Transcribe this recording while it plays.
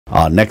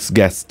Our next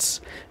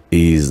guest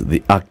is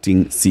the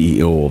acting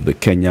CEO of the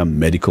Kenya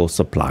Medical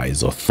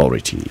Supplies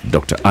Authority.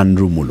 Dr.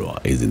 Andrew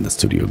Mulwa is in the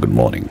studio. Good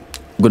morning.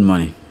 Good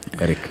morning,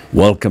 Eric.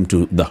 Welcome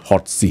to the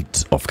hot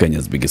seat of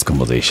Kenya's biggest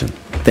conversation.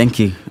 Thank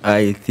you.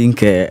 I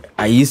think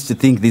I used to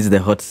think this is the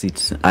hot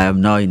seat. I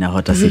am now in a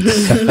hotter seat.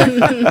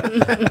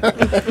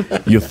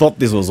 You thought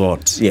this was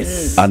hot?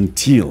 Yes.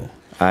 Until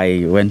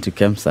I went to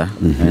KEMSA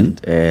and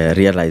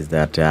realized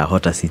that there are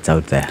hotter seats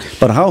out there.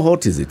 But how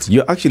hot is it?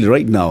 You're actually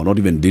right now not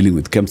even dealing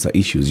with KEMSA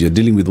issues. You're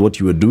dealing with what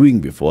you were doing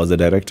before as the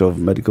Director of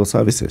Medical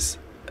Services.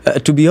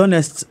 To be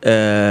honest,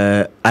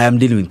 I am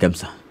dealing with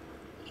KEMSA.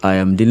 I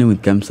am dealing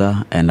with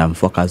KEMSA and I'm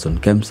focused on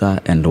KEMSA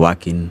and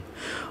working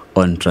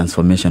on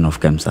transformation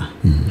of KEMSA.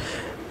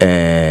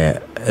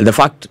 The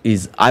fact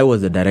is, I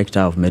was the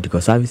Director of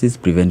Medical Services,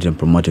 Preventive and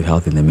Promotive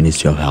Health in the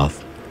Ministry of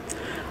Health.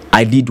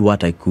 I did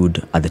what I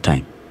could at the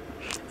time.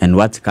 And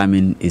what's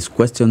coming is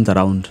questions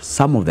around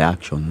some of the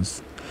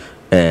actions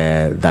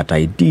that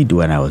I did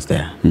when I was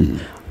there.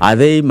 Are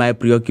they my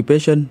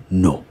preoccupation?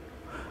 No.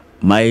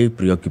 My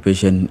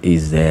preoccupation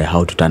is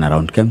how to turn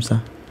around KEMSA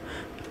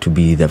to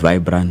be the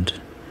vibrant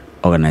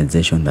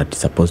organization that it's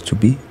supposed to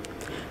be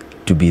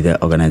the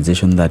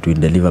organization that will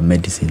deliver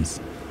medicines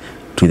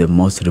to the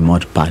most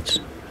remote part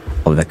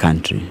of the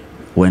country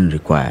when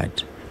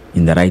required,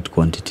 in the right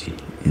quantity,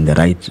 in the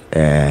right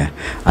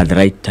at the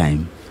right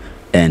time,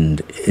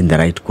 and in the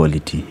right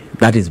quality.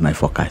 That is my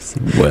focus.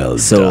 Well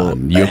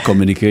done. Your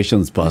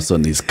communications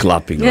person is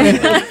clapping. He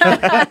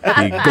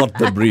got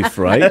the brief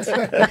right.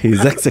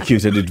 He's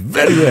executed it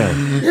very well.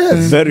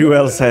 Yes. Very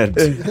well said.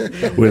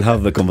 We'll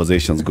have the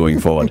conversations going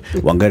forward.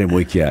 Wangari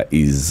Moikia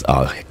is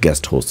our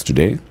guest host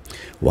today.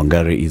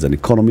 Wangari is an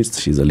economist.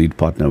 She's a lead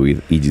partner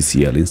with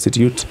EGCL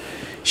Institute.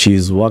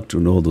 She's worked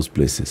in all those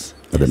places,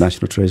 at the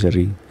National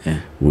Treasury,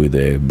 with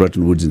the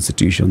Bretton Woods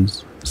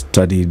institutions,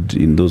 studied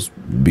in those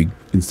big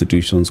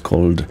institutions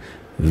called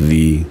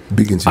the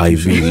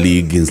Ivy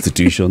League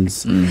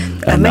institutions.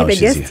 And now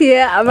she's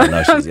here.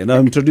 Now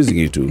I'm introducing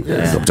you to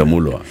Dr.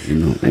 Mulwa,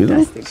 you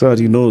know, so that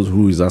he knows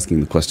who is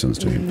asking the questions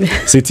to him.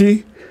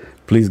 Siti,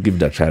 please give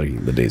Daktari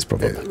the day's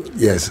proverb.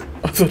 Yes.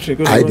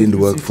 I didn't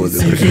work for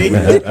the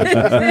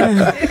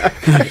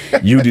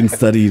You didn't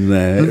study in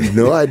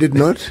No, I did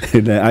not.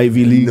 In the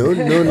Ivy League? No,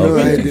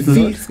 I did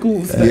not.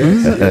 Schools.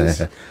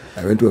 Yes.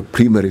 I went to a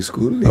primary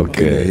school in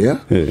Kenya.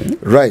 Yeah.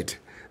 Right.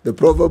 The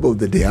proverb of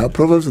the day, our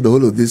proverbs of the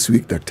whole of this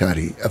week,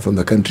 Daktari, are from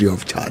the country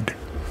of Chad.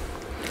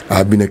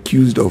 I've been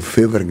accused of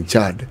favoring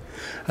Chad.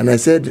 And I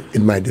said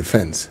in my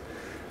defense,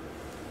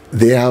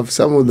 they have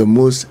some of the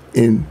most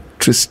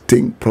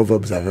interesting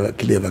proverbs I've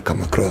ever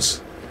come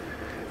across.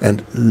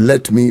 And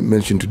let me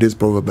mention today's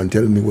proverb and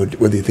tell me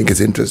whether you think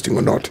it's interesting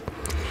or not.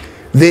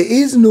 There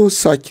is no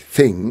such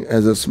thing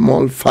as a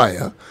small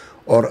fire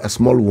or a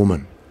small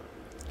woman.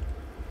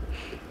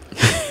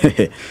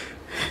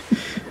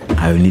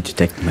 I will need to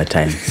take my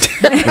time.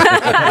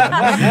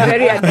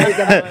 Very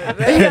advisable.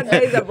 Very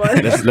advisable.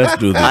 Let's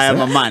do this. I am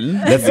a man.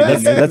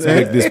 Let's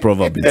break this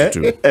proverb into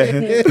two.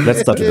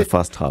 Let's start with the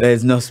first half. There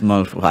is no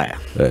small fire.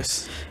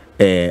 Yes.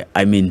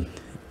 Indeed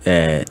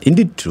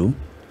true.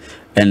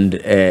 And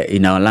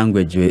in our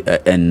language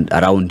and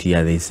around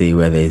here, they say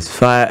where there is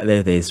fire,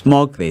 there is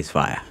smoke, there is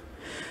fire.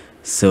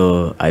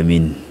 So,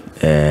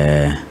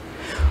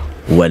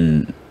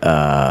 when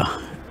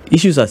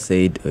issues are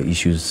said,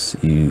 you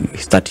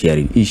start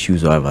hearing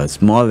issues, however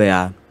small they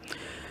are,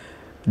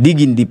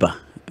 digging deeper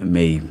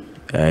may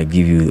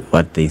give you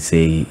what they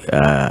say,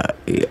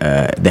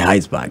 the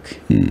iceberg.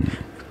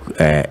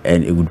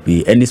 And it would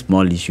be any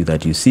small issue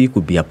that you see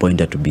could be a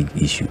pointer to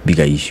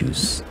bigger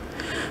issues.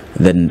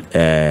 Then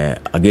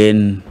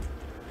again,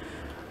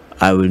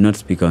 I will not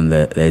speak on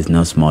there is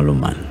no small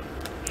woman,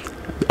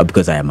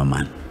 because I am a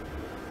man.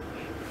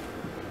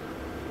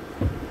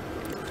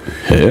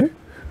 Hey?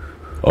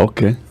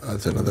 Okay.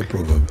 That's another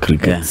proverb.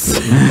 Crickets.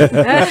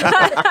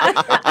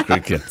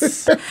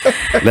 Crickets.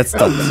 Let's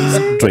start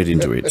straight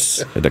into it,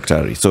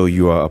 Daktari. So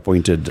you are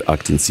appointed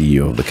acting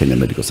CEO of the Kenya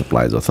Medical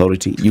Supplies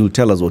Authority. You'll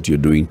tell us what you're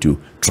doing to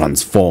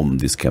transform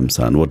this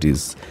KEMSA and what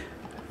is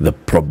the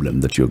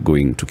problem that you're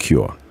going to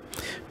cure.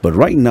 But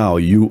right now,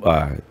 you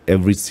are,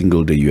 every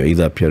single day, you're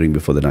either appearing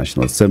before the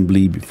National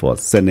Assembly, before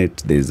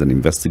Senate. There's an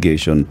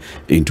investigation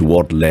into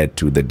what led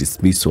to the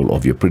dismissal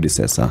of your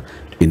predecessor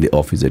in the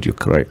office that you're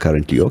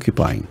currently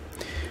occupying.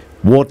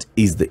 What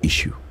is the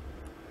issue?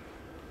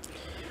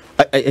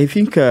 I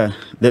think the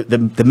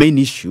main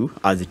issue,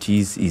 as it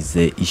is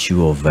the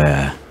issue of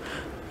the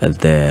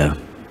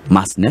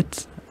mass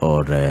net,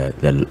 or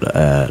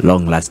the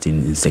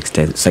long-lasting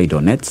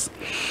insecticidal nets,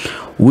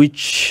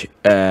 which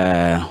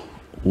is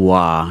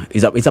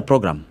a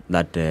program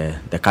that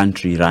the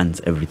country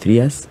runs every 3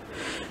 years.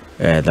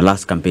 The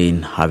last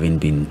campaign having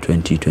been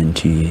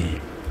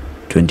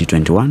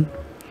 2021.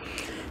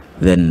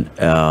 Then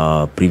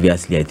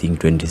previously, I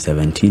think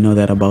 2017 or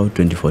thereabout,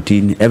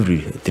 2014, every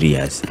 3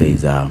 years, there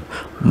is a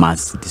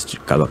mass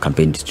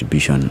campaign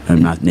distribution,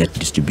 net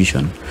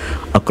distribution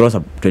across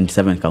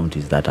 27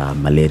 counties that are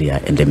malaria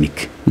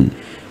endemic.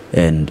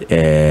 And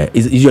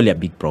it's usually a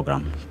big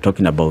program,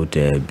 talking about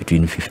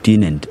between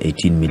 15 and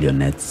 18 million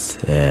nets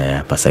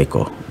per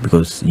cycle,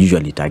 because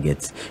usually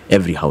targets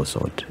every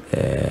household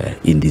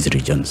in these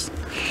regions.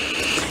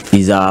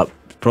 It's a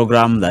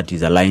program that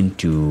is aligned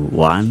to,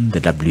 one,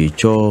 the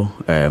WHO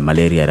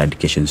malaria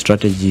eradication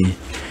strategy.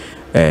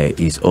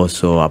 Is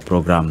also a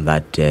program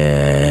that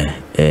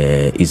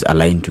is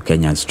aligned to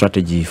Kenya's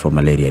strategy for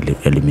malaria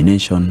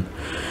elimination,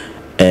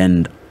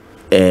 and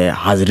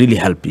has really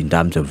helped in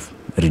terms of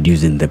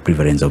reducing the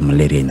prevalence of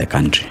malaria in the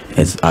country,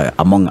 as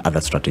among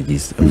other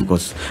strategies. Of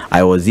course,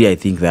 I was here, I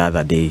think, the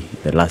other day,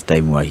 the last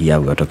time we were here,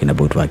 we were talking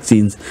about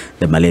vaccines,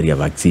 the malaria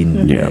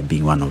vaccine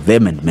being one of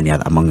them, and many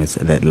other, among us,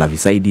 the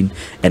larvicidin,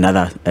 and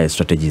other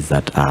strategies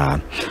that are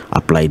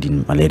applied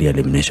in malaria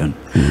elimination.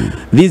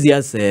 This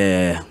year's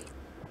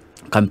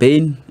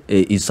campaign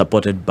is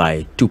supported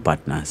by two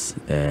partners.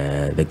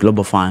 The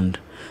Global Fund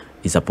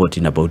is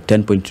supporting about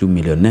 10.2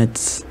 million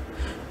nets,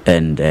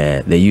 and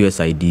the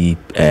USAID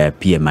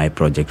PMI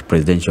project,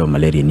 Presidential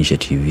Malaria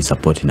Initiative, is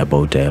supporting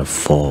about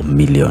 4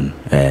 million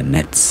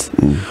nets.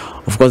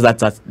 Of course,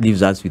 that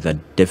leaves us with a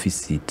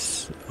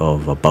deficit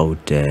of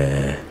about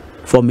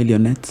 4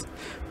 million nets,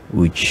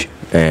 which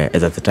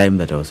as at the time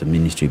that I was a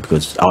ministry,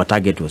 because our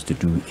target was to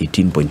do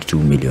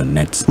 18.2 million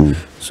nets.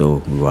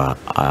 So we were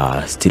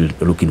still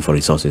looking for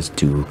resources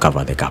to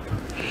cover the gap.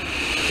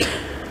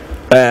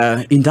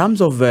 In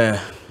terms of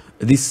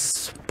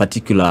this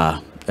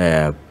particular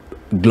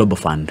Global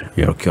Fund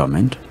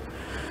procurement,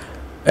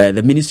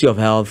 the Ministry of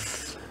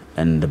Health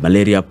and the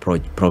Malaria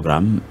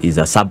Program is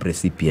a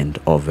sub-recipient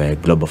of a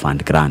Global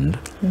Fund grant,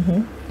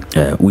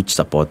 which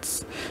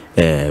supports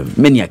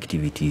many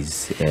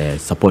activities,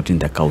 supporting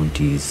the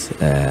counties,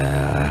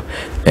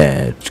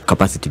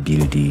 capacity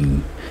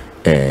building,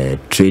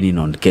 training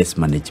on case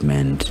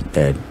management,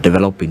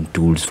 developing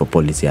tools for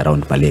policy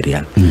around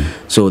malaria.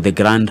 So the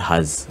grant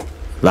has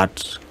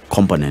that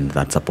component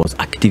that supports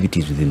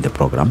activities within the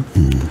program.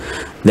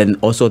 Then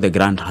also the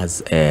grant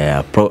has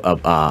a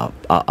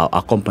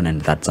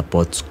component that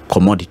supports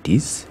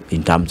commodities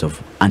in terms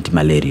of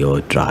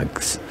anti-malarial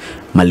drugs,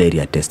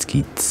 malaria test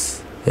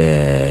kits,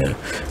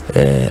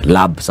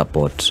 lab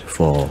support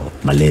for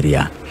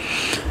malaria,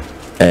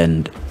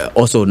 and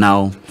also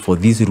now for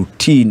these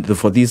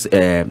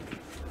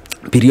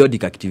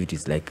periodic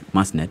activities like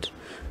MassNet,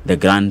 the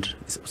grant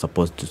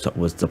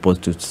was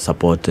supposed to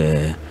support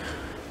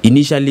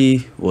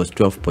initially was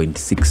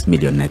 12.6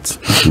 million nets,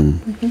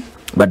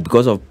 but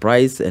because of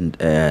price and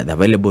the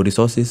available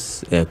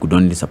resources, could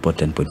only support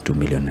 10.2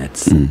 million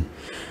nets.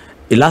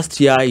 Last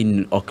year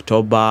in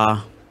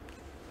October,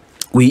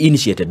 we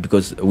initiated,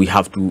 because we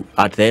have to,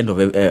 at the end of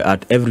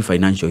at every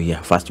financial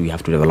year, first we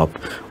have to develop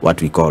what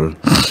we call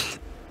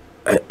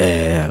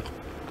a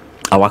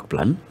work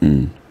plan.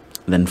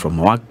 Then from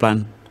a work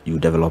plan, you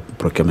develop a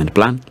procurement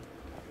plan.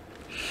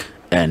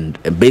 And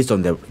based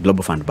on the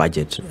Global Fund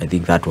budget, I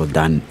think that was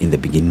done in the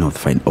beginning of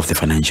the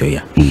financial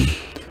year.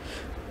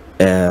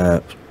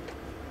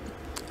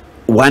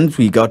 Once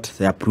we got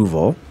the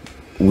approval,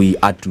 we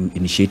had to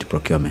initiate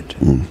procurement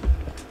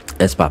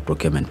as per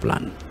procurement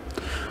plan.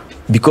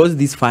 Because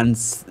these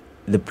funds,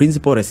 the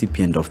principal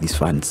recipient of these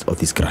funds, of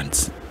these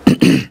grants,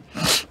 I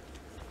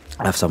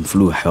have some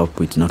flu, I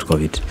hope it's not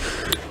COVID.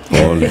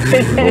 I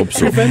hope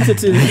so.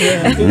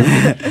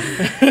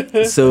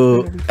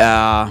 So,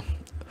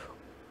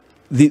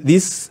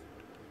 this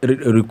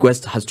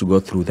request has to go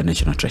through the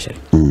National Treasury.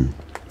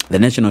 The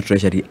National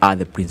Treasury are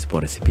the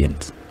principal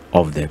recipients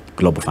of the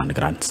Global Fund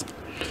grants.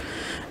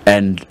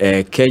 And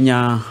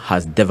Kenya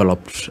has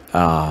developed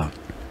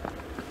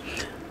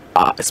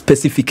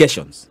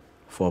specifications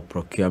for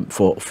procurement,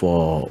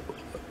 for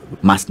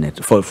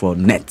MassNet, for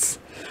nets.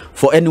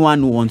 For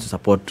anyone who wants to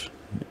support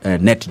a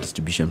net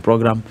distribution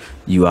program,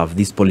 you have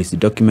this policy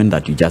document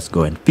that you just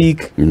go and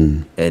pick,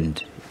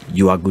 and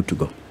you are good to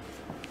go.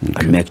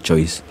 And make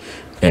choice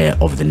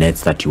of the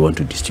nets that you want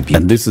to distribute.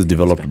 And this is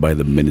developed by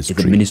the ministry?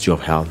 It's the Ministry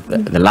of Health.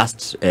 The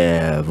last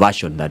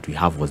version that we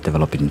have was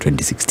developed in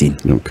 2016.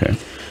 Okay.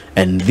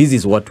 And this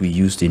is what we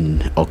used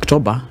in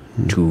October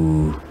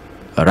to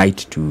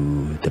write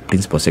to the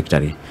Principal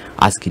Secretary,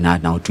 asking her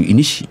now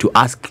to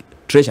ask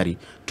Treasury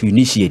to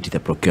initiate the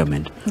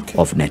procurement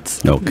of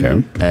nets.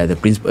 Okay. The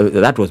principal,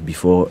 that was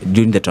before,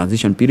 during the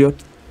transition period,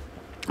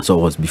 so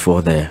it was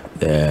before the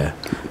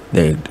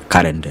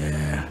current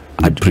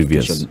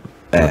previous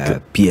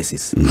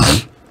PSs.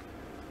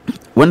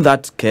 When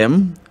that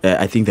came,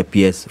 I think the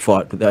PS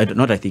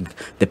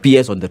the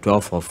PS on the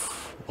 12th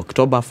of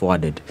October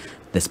forwarded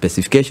the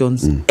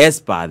specifications as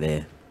per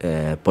the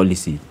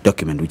policy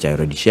document, which I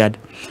already shared,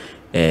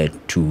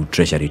 to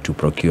Treasury to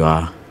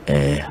procure.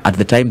 At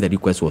the time, the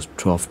request was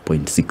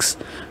 12.6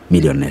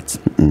 million nets.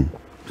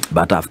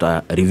 But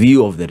after a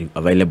review of the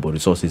available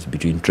resources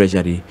between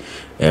Treasury,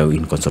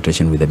 in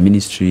consultation with the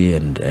ministry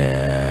and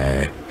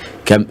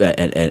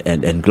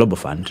Global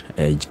Fund,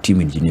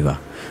 team in Geneva,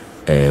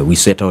 we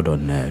settled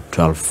on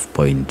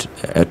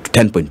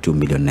 10.2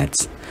 million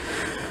nets.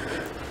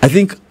 I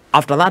think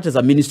after that, as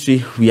a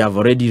ministry, we have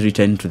already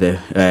written to the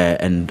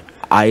and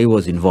I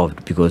was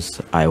involved because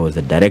I was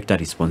the director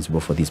responsible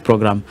for this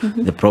program.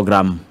 The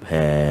program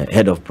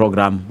head of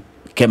program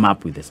came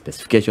up with the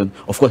specification,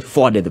 of course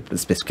forwarded the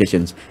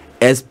specifications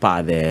as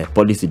per the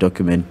policy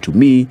document to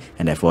me,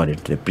 and I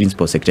forwarded to the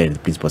principal secretary, and the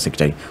principal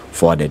secretary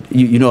forwarded.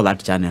 You know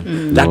that channel,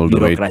 that all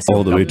bureaucracy.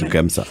 all the way to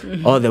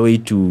KEMSA. All the way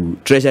to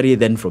Treasury,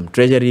 then from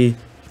Treasury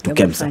to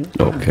KEMSA.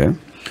 Okay.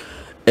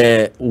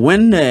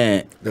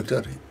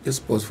 Dr.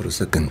 Just pause for a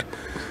second.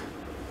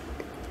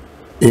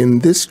 In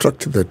this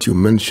structure that you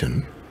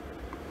mentioned,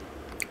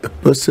 the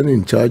person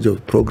in charge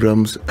of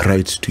programs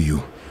writes to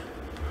you.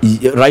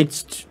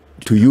 Writes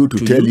to you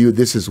to tell you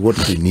this is what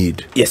we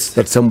need. Yes.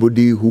 That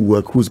somebody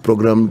whose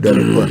program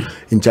director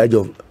in charge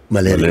of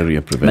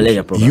malaria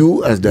prevention.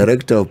 You as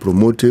director of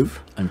promotive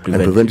and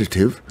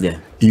preventative,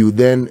 you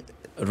then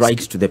write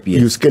to the PS.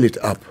 You scale it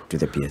up to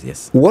the PS.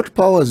 Yes. What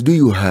powers do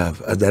you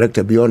have as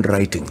director beyond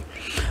writing?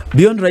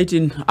 Beyond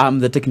writing, I'm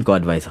the technical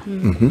advisor.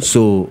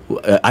 So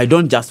I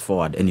don't just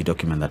forward any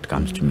document that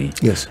comes to me.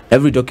 Yes.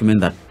 Every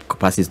document that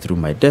passes through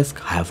my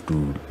desk, I have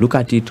to look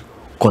at it,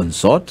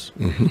 consult.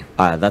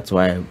 That's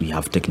why we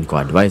have technical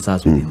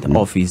advisors within the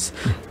office.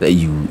 That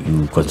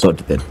you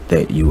consult,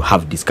 that you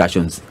have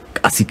discussions,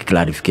 seek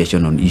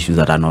clarification on issues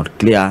that are not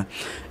clear.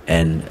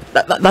 And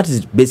that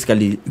is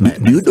basically...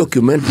 Do you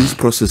document these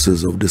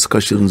processes of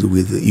discussions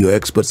with your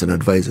experts and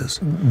advisors?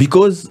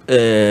 Because,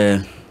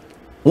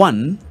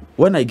 one,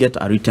 when I get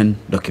a written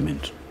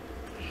document,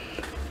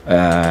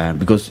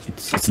 because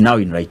it's now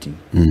in writing,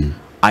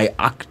 I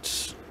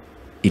act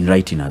in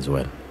writing as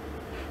well.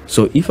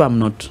 So if I'm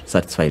not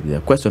satisfied with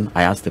the question,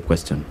 I ask the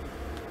question,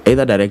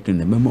 either directly in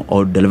the memo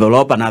or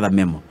develop another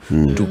memo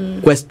to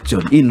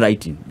question in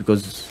writing,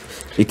 because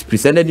it's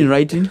presented in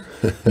writing,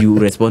 you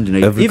respond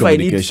in writing. If I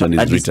need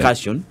a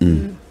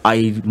discussion,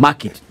 I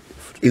mark it.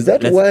 Is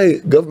that why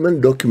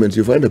government documents,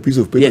 you find a piece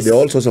of paper, there are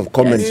all sorts of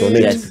comments on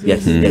it?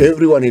 Yes.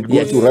 Everyone it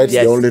goes to write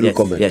their own little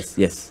comment.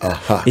 Yes.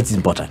 It's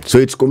important. So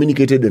it's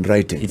communicated in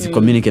writing. It's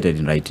communicated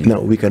in writing. Now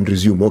we can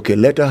resume. Okay,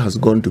 letter has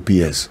gone to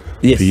PS.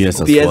 Yes.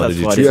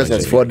 PS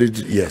has forwarded.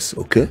 Yes.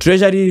 Okay.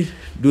 Treasury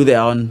do their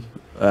own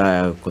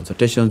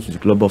consultations with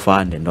Global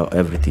Fund and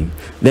everything.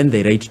 Then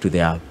they write to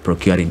their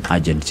procuring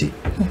agency.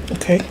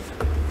 Okay.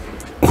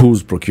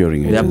 Who's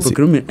procuring agency? Their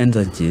procurement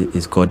agency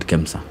is called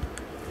KEMSA.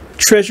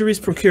 Treasury's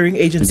procuring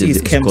agency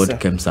is KEMSA. Called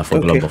KEMSA for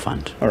Global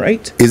Fund. All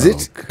right. Is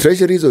it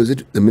Treasuries or is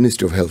it the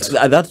Ministry of Health?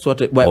 That's what.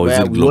 Where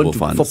we want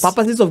to, for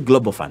purposes of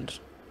Global Fund.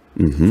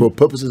 For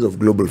purposes of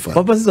Global Fund.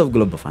 Purposes of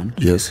Global Fund.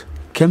 Yes.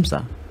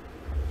 KEMSA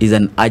is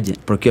an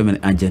agent,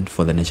 procurement agent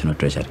for the National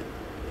Treasury.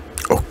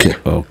 Okay.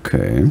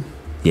 Okay.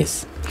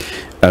 Yes.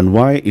 And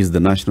why is the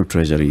National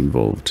Treasury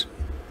involved?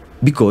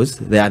 Because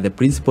they are the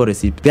principal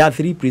recipient. There are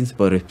three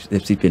principal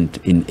recipients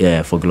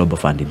for Global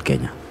Fund in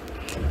Kenya.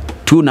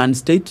 2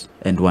 non-state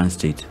and 1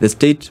 state. The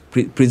state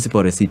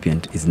principal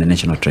recipient is the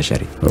National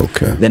Treasury.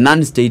 Okay. The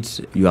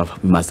non-state, you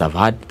must have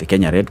heard the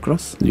Kenya Red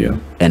Cross. Yeah.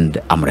 And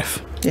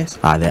AMREF. Yes.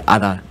 Are the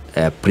other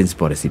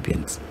principal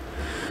recipients.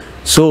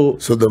 So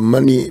the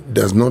money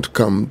does not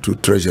come to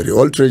Treasury.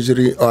 All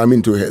Treasury,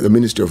 to the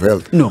Ministry of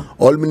Health. No.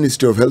 All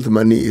Ministry of Health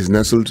money is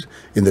nestled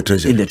in the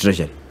Treasury. In the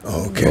Treasury.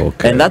 Okay.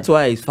 And that's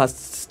why I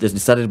first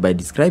started by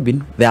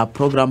describing their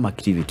program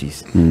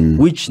activities,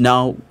 which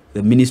now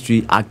the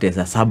ministry acts as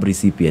a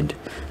sub-recipient.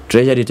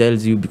 Treasury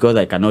tells you, because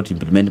I cannot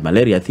implement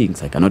malaria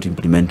things, I cannot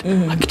implement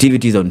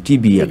activities on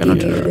TB, I cannot.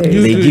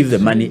 They give the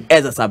money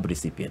as a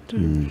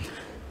sub-recipient.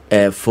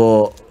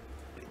 For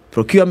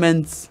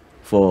procurements,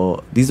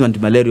 for these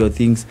anti-malarial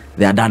things,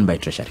 they are done by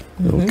Treasury.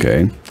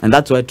 Okay. And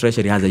that's why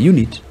Treasury has a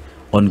unit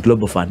on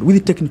Global Fund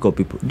with technical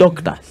people,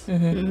 doctors,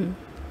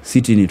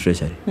 sitting in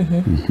Treasury,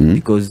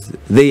 because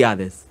they are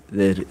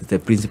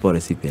the principal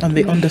recipient. And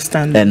they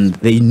understand. And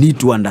they need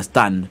to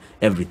understand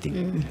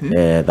everything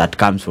that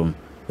comes from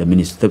the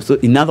ministry. So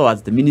in other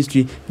words, the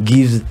ministry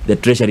gives the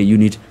Treasury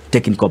unit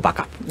technical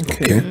backup.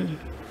 Okay.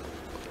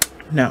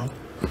 Now,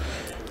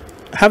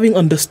 having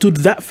understood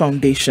that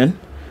foundation,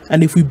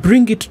 and if we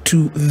bring it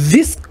to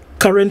this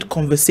current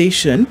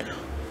conversation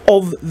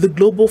of the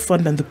Global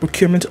Fund and the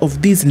procurement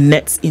of these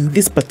nets in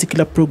this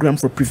particular program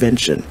for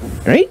prevention,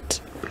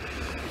 right?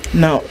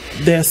 Now,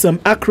 there are some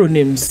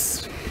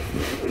acronyms.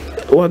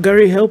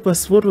 Gary, help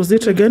us. What was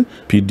it again?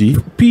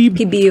 PBO.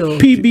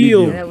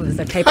 PBO. That was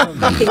a type of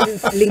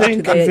thing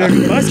linked to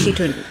the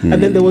mosquito.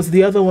 And then there was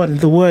the other one,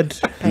 the word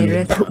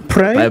pyrethrin.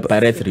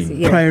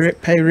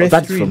 Pyrethrin.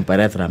 That's from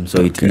pyrethrum,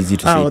 so it's easy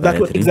to say.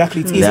 That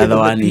exactly. It's the other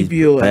one is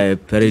PBO.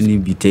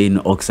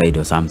 pyrenibutane oxide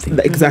or something.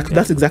 Exactly.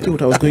 That's exactly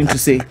what I was going to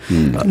say.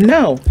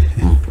 Now,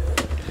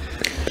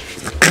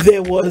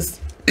 there was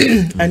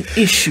an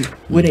issue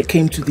when it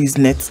came to these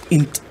nets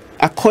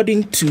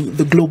according to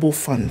the Global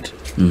Fund,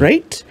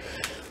 right?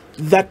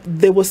 That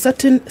there were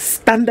certain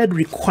standard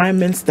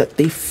requirements that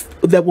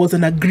there was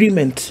an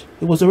agreement.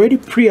 It was already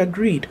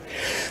pre-agreed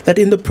that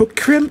in the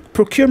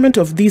procurement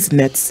of these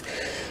nets,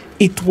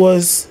 it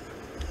was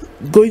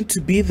going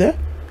to be the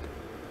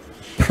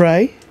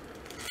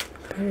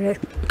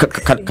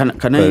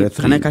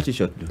Can I cut you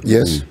short?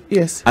 Yes.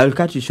 Yes. I'll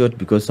cut you short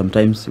because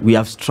sometimes we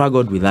have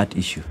struggled with that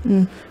issue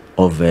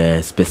of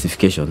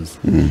specifications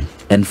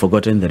and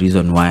forgotten the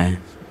reason why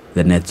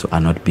the nets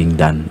are not being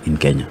done in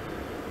Kenya.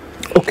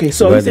 Okay,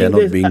 so where they are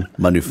not being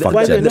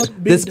manufactured.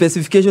 The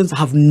specifications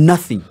have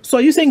nothing. So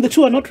are you saying the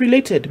two are not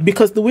related?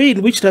 Because the way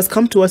in which it has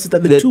come to us is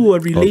that the two are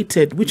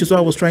related, which is what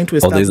I was trying to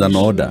establish. There's an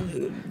order.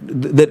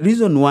 The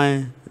reason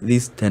why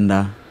this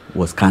tender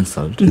was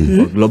cancelled,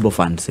 or Global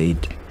Fund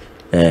said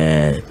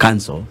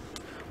cancel,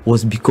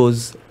 was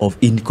because of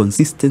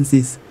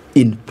inconsistencies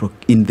in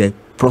the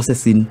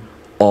processing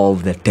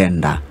of the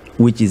tender,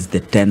 which is the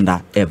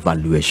tender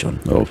evaluation.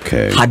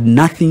 Okay. Had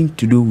nothing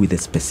to do with the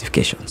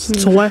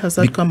specifications. So why has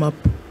that come up?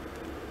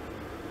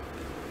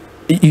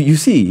 You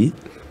see,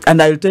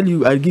 and I'll give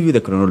you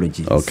the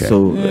chronology. Okay.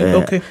 So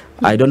okay.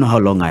 I don't know how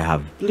long I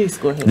have. Please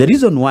go ahead. The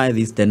reason why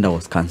this tender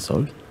was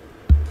cancelled,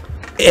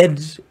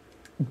 had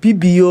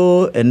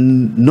PBO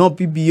and no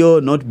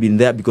PBO not been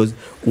there, because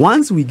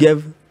once we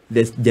gave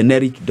this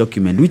generic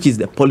document, which is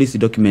the policy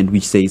document,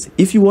 which says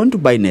if you want to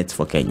buy nets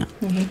for Kenya,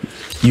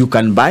 you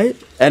can buy,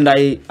 and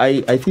I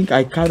think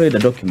I carried a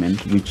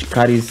document which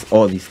carries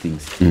all these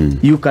things.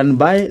 You can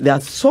buy, there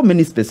are so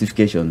many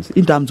specifications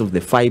in terms of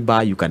the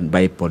fiber. You can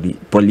buy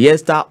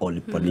polyester or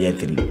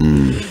polyethylene.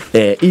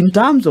 In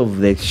terms of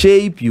the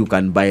shape, you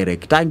can buy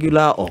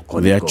rectangular or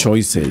conical. There are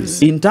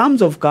choices. In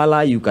terms of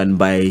color, you can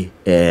buy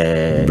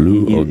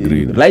blue or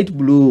green, light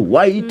blue,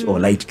 white or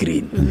light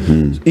green.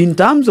 In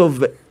terms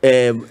of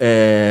there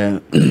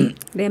are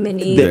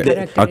many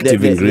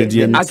active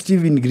ingredients.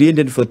 Active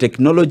ingredient for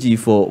technology,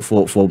 for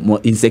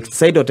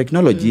insecticidal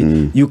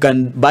technology, you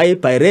can buy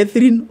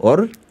pyrethrin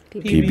or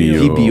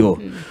PBO.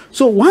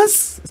 So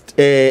once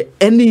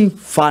any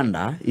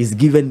funder is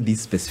given these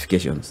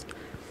specifications,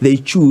 they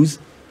choose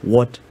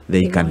what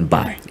they can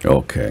buy.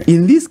 Okay.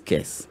 In this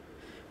case,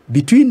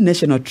 between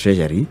National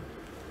Treasury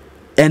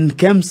and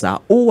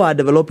KEMSA, who are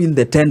developing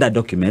the tender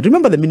document,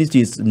 remember the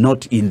ministry is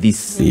not in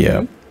this.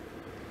 Yeah.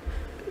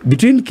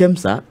 Between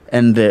KEMSA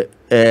and the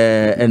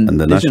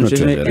National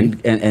Treasury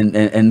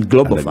and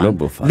Global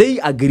Fund, they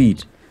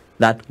agreed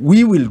that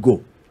we will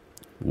go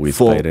with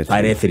for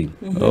pyrethrin,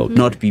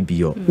 not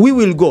PBO. We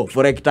will go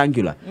for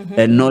rectangular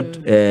and not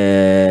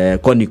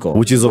conical,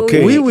 which is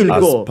okay. We will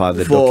go per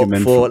the for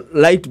document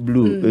light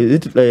blue,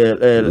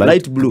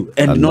 light blue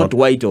and not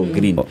white or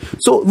green.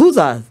 So those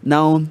are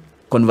now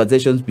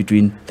conversations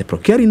between the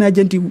procuring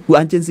agency,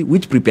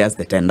 which prepares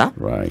the tender,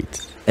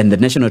 right, and the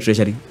National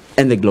Treasury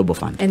and the Global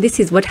Fund. And this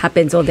is what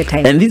happens all the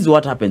time. And this is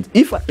what happens.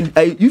 If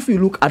you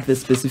look at the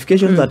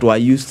specifications that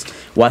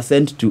were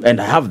sent to, and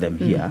I have them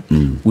here,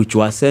 which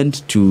were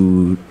sent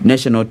to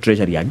National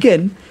Treasury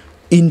again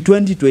in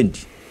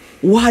 2020,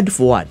 word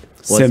for word.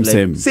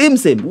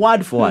 Same,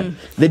 word for word.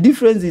 The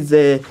difference is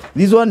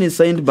this one is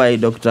signed by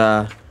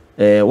Dr.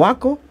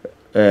 Wako,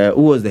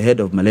 who was the head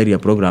of malaria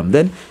program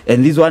then,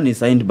 and this one is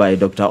signed by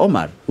Dr.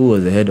 Omar, who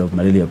was the head of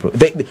malaria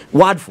program.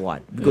 Word for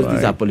word, because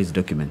these are policy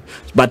documents.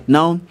 But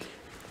now,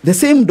 the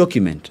same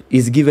document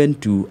is given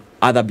to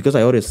other, because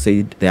I always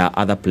said there are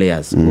other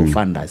players or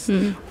funders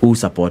who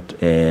support.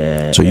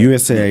 So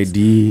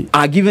USAID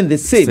are given the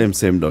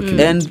same document.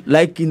 And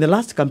like in the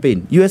last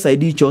campaign,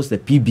 USAID chose the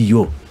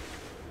PBO.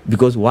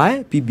 Because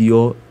why?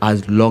 PBO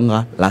has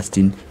longer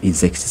lasting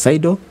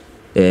insecticidal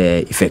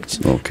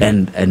effect,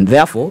 and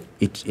therefore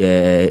it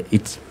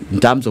in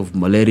terms of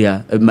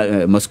malaria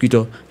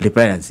mosquito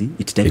repellency,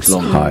 it takes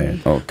longer.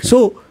 Higher.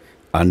 So,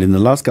 and in the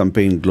last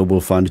campaign,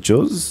 Global Fund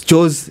chose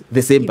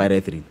the same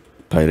pyrethrin.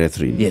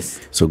 Yes.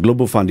 So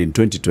Global Fund in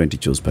 2020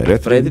 chose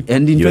pyrethrin,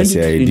 and in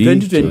USAID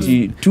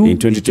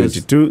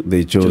 2022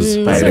 they chose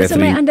pyrethrin. So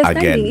my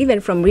understanding, again, even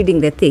from reading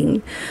the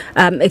thing,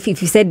 if you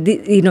said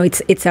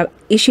it's a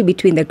issue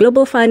between the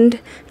Global Fund,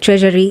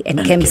 Treasury, and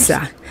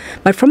KEMSA.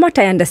 But from what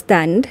I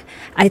understand,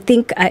 I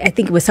think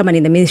it was someone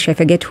in the ministry, I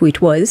forget who it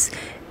was,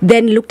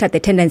 then looked at the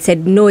tender and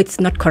said, no, it's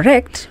not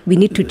correct. We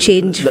need to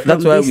change.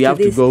 That's why we have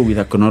to go with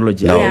a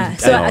chronology. Yeah.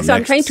 So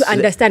I'm trying to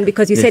understand,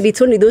 because you said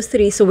it's only those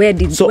three. So where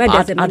does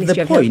the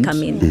Ministry of Health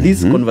come in?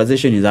 This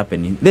conversation is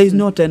happening. There is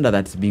no tender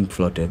that's being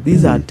floated.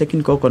 These are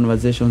technical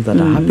conversations that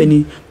are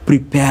happening,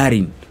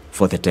 preparing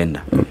for the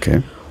tender.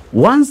 Okay.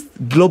 Once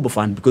Global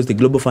Fund, because the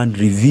Global Fund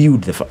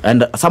reviewed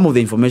and some of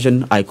the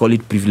information, I call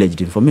it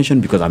privileged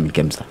information because I'm in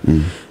KEMSA.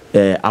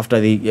 After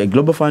the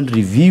Global Fund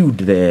reviewed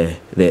the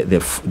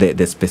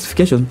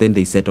specifications, then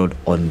they settled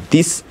on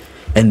this,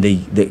 and the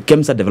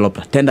KEMSA developed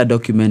a tender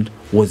document,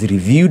 was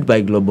reviewed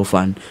by Global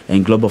Fund,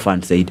 and Global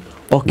Fund said,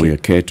 okay, we are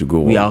okay to go.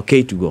 We are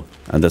okay to go.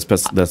 And the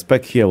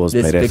spec here was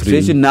the pyrethrin. The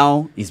specification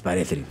now is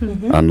pyrethrin.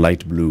 And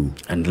light blue.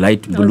 And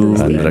light blue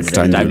and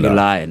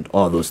rectangular and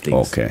all those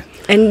things. Okay.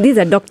 And these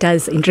are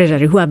doctors in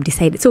Treasury who have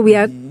decided. So we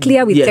are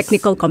clear with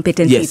technical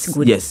competency. Yes, it's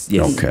good. Yes.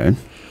 Okay.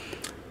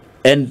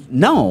 And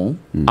now,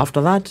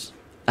 after that,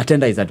 a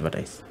tender is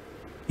advertised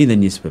in the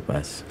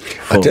newspapers.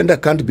 A tender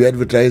can't be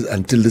advertised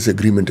until this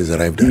agreement is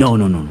arrived at. No.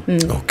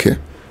 Okay.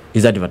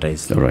 It's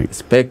advertised. All right.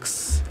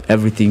 Specs,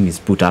 everything is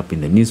put up in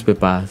the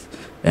newspapers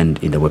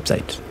and in the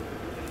website.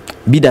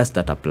 bidders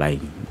start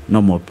applying.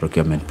 Normal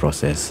procurement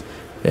process.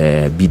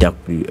 Bidder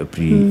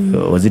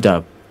was it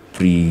a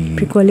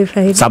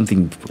pre-qualified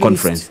something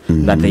conference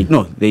that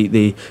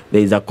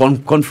there is a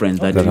conference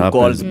that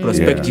calls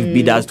prospective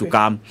bidders to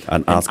come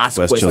and ask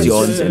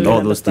questions and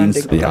all those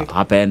things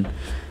happen.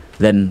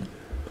 Then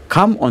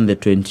come on the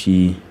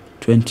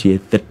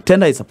 20th. The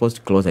tender is supposed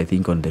to close, I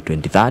think, on the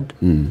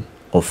 23rd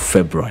of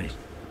February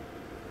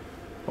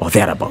or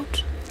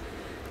thereabout.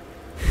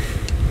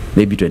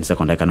 Maybe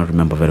 22nd, I cannot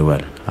remember very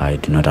well. I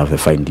do not have the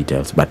fine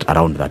details, but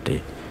around that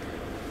day.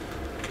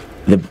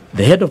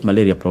 The head of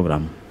malaria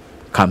program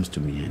comes to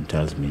me and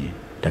tells me,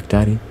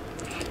 Daktari,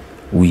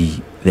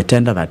 the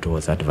tender that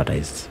was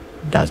advertised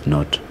does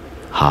not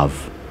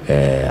have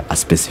a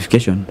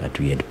specification that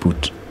we had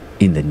put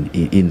in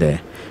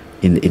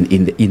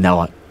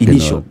our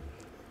initial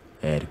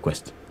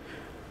request.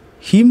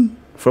 Him,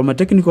 from a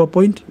technical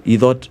point, he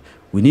thought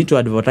we need to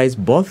advertise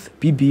both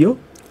PBO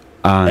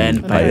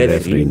and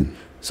pyrethrin,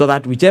 so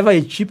that whichever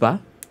is cheaper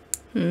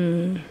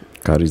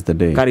carries the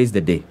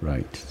day.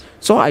 Right.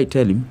 So I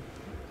tell him,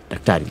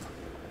 Daktari,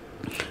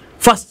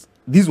 first,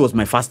 this was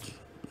my first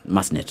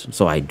massnet,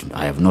 so I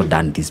have not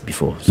done this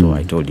before. So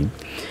I told him,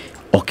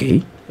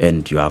 okay,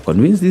 and you are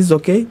convinced this is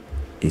okay?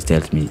 He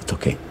tells me it's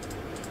okay.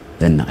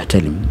 Then I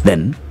tell him,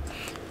 then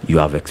you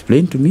have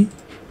explained to me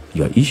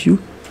your issue,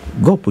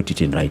 go put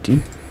it in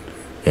writing,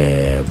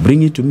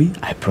 bring it to me,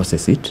 I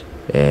process it,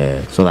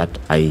 so that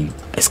I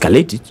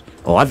escalate it,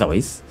 or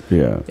otherwise,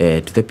 to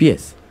the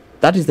PS.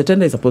 That is, the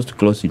tender is supposed to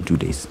close in 2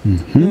 days.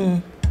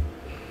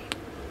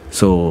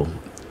 So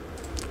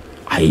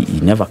he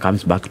never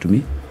comes back to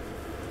me.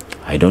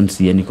 I don't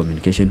see any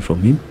communication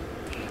from him.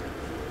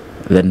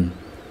 Then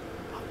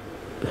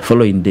the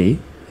following day,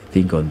 I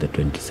think on the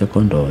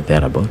 22nd or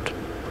thereabout,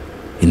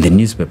 in the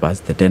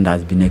newspapers, the tender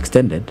has been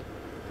extended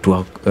to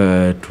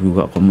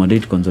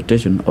accommodate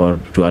consultation or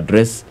to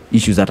address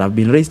issues that have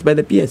been raised by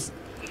the PS.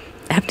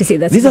 I have to say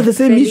that these are the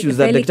same issues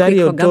that the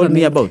Daktari told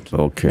me about.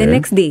 Okay. The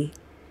next day.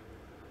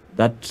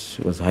 That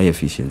was high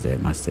efficiency, I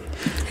must say.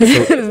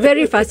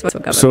 Very fast for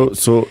government.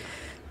 So,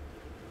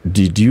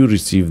 did you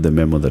receive the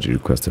memo that you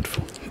requested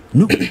for?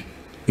 No.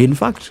 In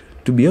fact,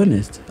 to be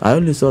honest, I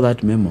only saw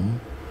that memo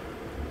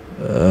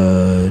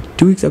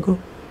 2 weeks ago.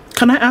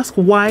 Can I ask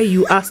why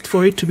you asked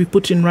for it to be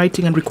put in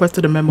writing and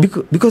requested a memo?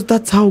 Because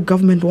that's how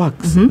government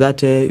works.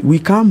 That we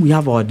come, we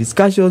have our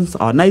discussions,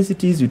 our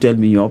niceties, you tell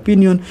me your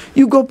opinion,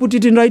 you go put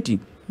it in writing.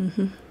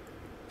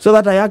 So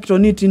that I act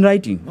on it in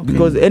writing.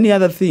 Because any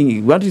other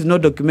thing, what is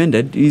not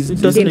documented,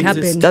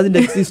 doesn't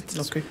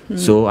exist.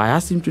 So I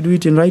asked him to do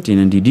it in writing,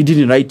 and he did it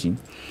in writing.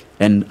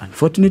 And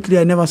unfortunately,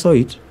 I never saw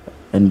it.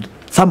 And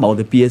somehow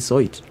the PS saw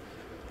it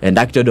and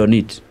acted on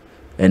it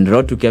and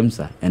wrote to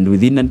KEMSA. And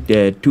within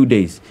 2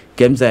 days,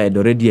 KEMSA had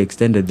already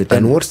extended the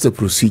tender. And what's the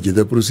procedure?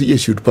 The procedure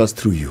should pass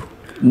through you.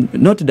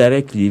 Not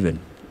directly even.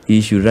 He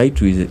should write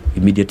to his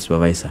immediate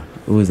supervisor,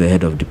 who is the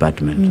head of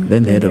department.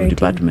 Then the head of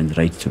department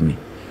writes to me.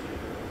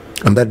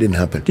 And that didn't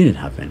happen? Didn't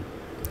happen.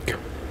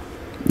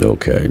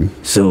 Okay.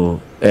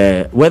 So,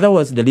 whether it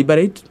was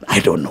deliberate, I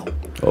don't know.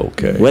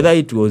 Okay. Whether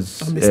it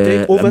was a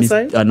mistake,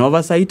 oversight? An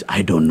oversight,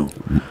 I don't know.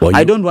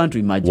 I don't want to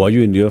imagine. Were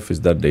you in the office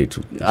that day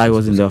too? I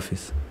was in the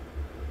office.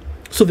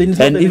 So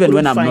and even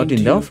when I'm not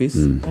in the office,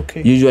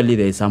 usually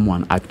there is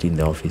someone acting in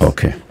the office.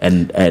 Okay.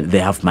 And they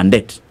have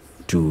mandate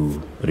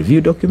to review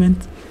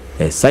documents,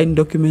 sign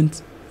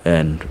documents,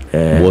 and...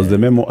 was the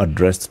memo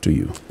addressed to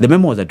you? The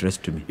memo was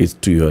addressed to me. It's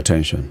to your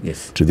attention?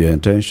 Yes. To the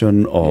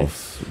attention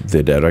of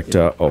the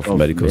Director of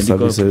Medical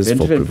Services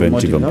for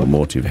Preventive and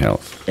Promotive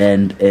Health.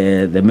 And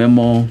the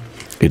memo...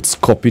 It's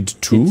copied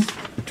to?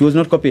 It was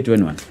not copied to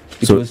anyone.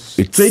 It was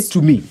straight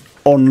to me.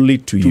 Only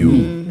to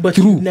you? But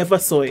you never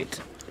saw it?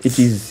 It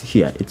is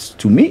here. It's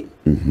to me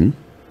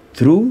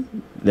through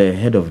the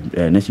head of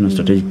National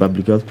Strategic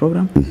Public Health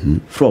Program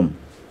from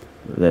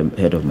the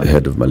head of malaria. The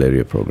head of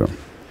malaria program.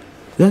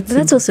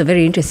 That's also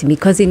very interesting,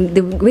 because in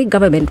the way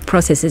government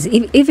processes,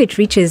 if it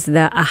reaches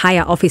a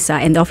higher officer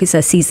and the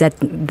officer sees that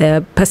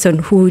the person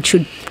who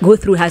should go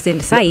through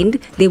hasn't signed,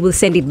 they will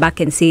send it back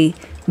and say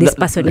this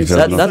person is...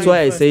 That's why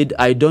I said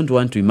I don't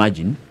want to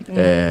imagine,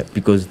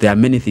 because there are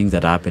many things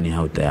that are happening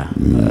out there.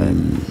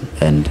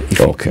 And if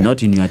it's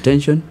not in your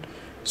attention,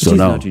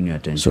 not in your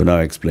attention. So now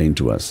explain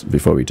to us,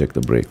 before we take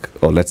the break,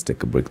 or let's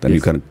take a break, then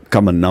you can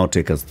come and now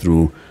take us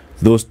through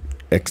the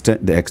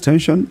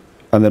extension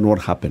and then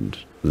what happened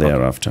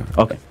thereafter.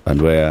 Okay.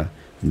 And where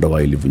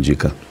ndoa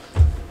ilivunjika.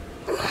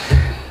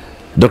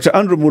 Dr.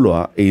 Andrew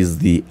Mulwa is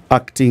the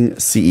acting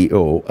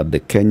CEO at the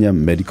Kenya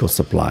Medical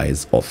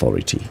Supplies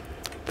Authority.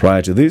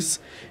 Prior to this,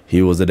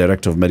 he was the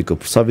Director of Medical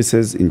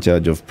Services in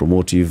charge of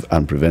promotive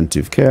and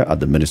preventive care at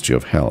the Ministry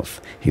of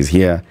Health. He's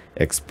here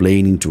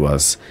explaining to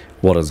us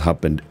what has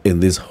happened in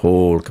this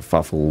whole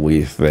kerfuffle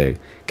with the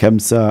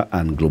KEMSA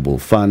and Global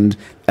Fund,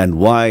 and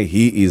why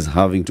he is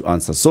having to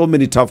answer so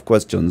many tough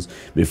questions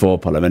before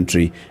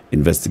parliamentary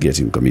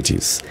investigating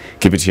committees.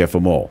 Keep it here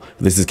for more.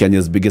 This is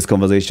Kenya's biggest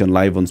conversation,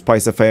 live on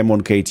Spice FM,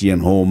 on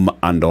KTN Home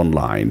and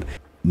online.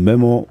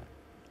 Memo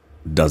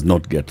does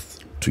not get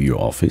to your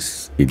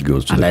office. It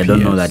goes to and the I PS.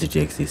 don't know that it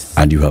exists.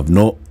 And you have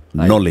no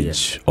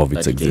knowledge of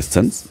its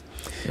existence.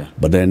 Yeah.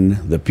 But then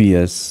the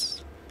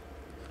PS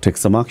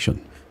takes some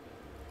action.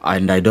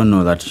 And I don't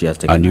know that she has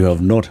taken And you action.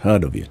 have not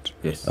heard of it.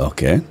 Yes.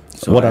 Okay.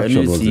 So what I action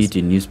only was see this? it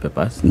in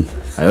newspapers.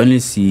 I only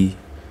see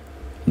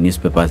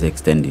newspapers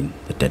extending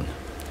the tender.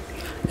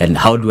 And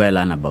how do I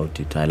learn about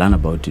it? I learn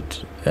about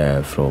it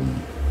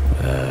from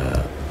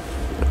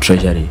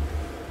Treasury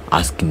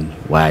asking,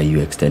 why are you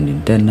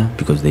extending tender?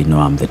 Because they know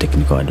I'm the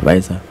technical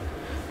advisor.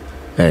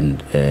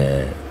 And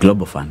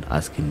Global Fund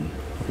asking,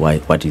 why?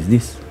 What is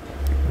this?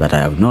 That I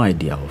have no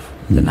idea of.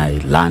 Then I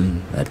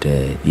learn that,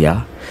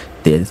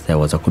 there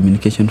was a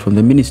communication from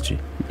the ministry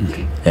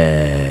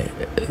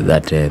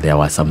that there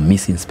were some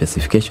missing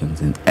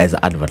specifications as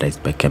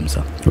advertised by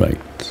KEMSA. Right.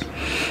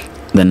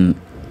 Then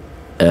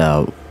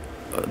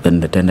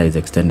the tender is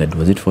extended.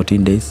 Was it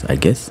 14 days, I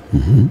guess?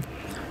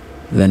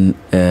 Then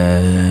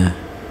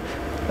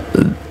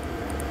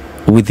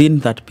within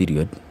that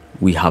period,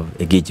 we have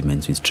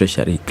engagements with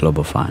Treasury,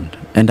 Global Fund,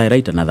 and I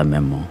write another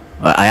memo.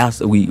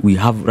 We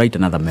write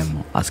another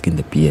memo asking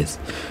the PS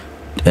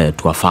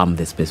to affirm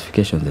the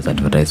specifications as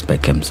advertised by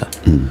KEMSA,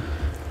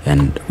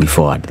 and we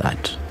forward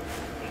that.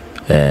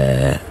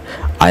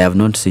 I have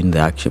not seen the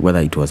action, whether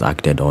it was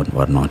acted on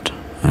or not.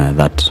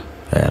 That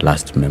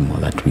last memo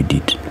that we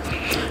did,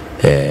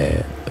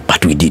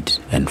 but we did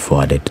and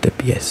forwarded to the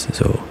PS.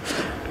 So,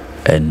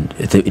 and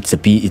it's a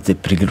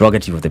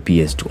prerogative of the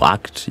PS to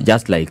act.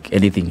 Just like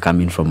anything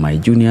coming from my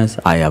juniors,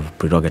 I have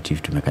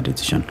prerogative to make a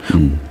decision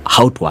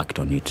how to act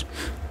on it.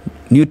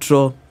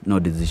 Neutral, no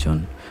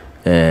decision.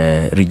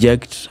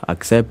 Reject,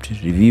 accept,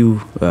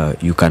 review.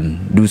 You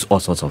can do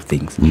all sorts of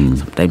things.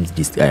 Sometimes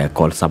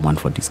call someone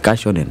for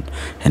discussion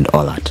and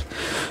all that.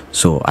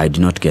 So I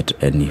did not get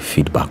any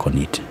feedback on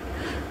it.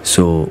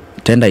 So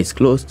tender is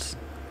closed.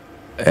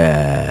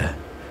 Then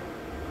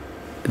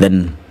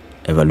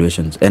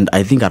evaluations, and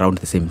I think around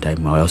the same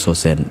time I also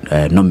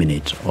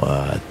nominate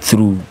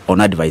on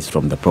advice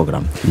from the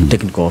program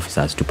technical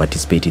officers to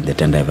participate in the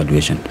tender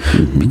evaluation,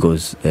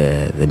 because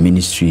the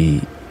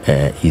ministry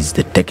is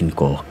the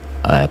technical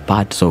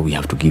part, so we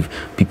have to give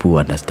people who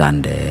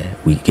understand.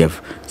 We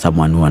give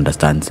someone who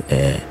understands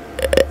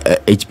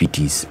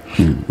HPTs.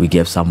 We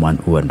give someone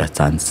who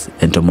understands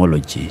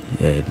entomology,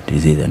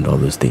 disease, and all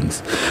those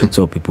things.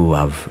 So people who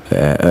have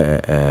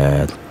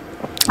a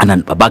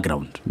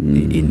background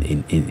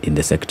in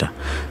the sector.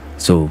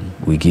 So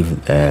we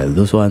give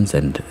those ones,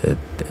 and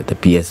the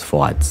PS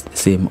forwards the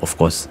same. Of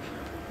course,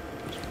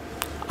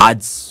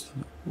 adds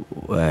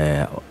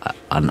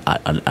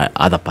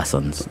other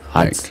persons,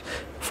 adds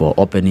for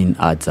opening,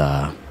 adds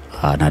an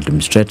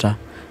administrator,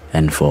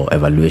 and for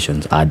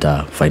evaluations, add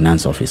a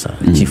finance officer,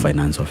 chief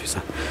finance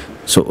officer.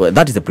 So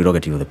that is the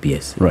prerogative of the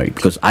PS, right?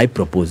 Because I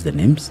propose the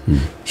names,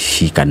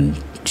 she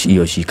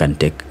or she can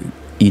take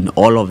in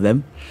all of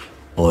them,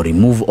 or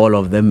remove all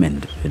of them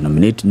and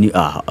nominate new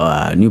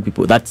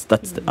people. That's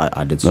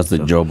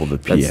the job of the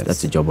PS.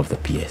 That's the job of the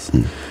PS.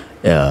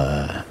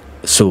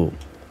 So,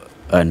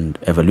 and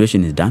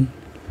evaluation is done.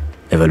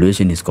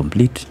 Evaluation is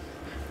complete.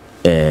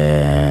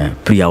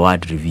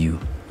 Pre-award review,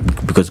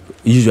 because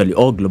usually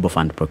all Global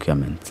Fund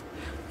procurements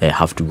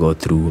have to go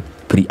through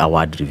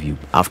pre-award review.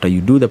 After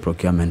you do the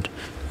procurement,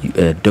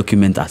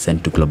 documents are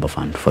sent to Global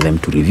Fund for them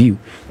to review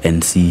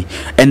and see.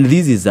 And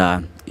this is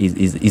a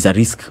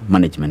risk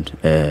management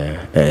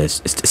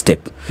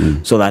step,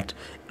 so that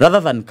rather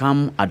than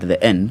come at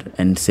the end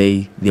and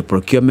say the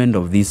procurement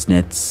of these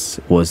nets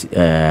was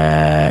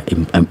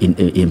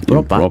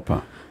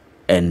improper,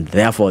 and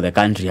therefore the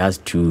country has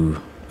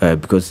to,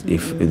 because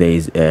if there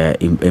is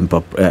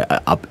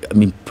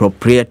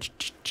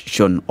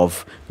appropriation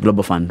of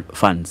Global Fund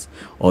funds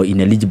or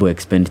ineligible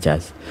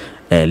expenditures,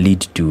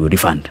 lead to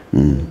refund.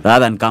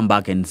 Rather than come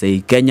back and say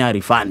Kenya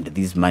refund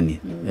this money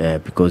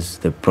because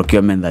the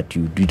procurement that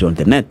you did on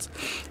the net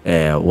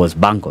was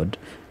bungled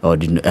or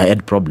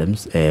had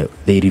problems, they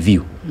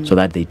review, so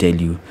that they tell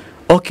you,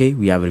 okay,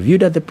 we have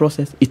reviewed at the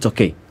process, it's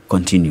okay,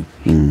 continue.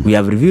 We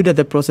have reviewed at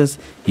the process,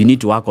 you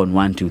need to work on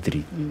 1, 2,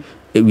 3.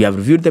 We have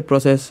reviewed the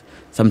process.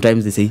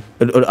 Sometimes they say,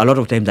 a lot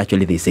of times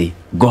actually they say,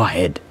 go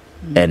ahead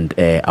and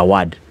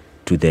award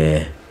to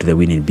the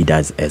winning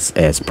bidders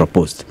as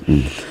proposed.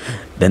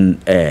 Then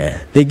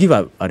they give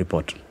a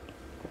report.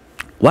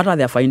 What are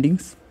their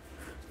findings?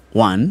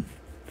 One,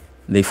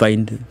 they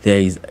find there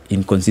is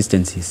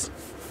inconsistencies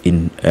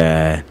in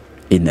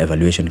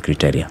evaluation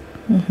criteria.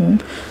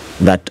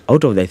 That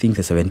out of, I think,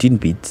 the 17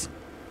 bids,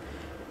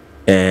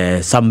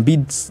 some the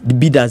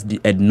bidders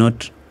had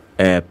not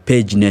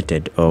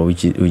page-netted, or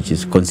which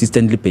is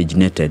consistently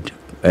page-netted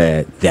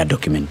their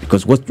document,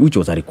 because which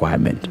was a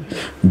requirement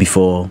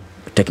before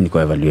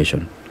technical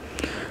evaluation.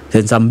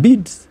 Then some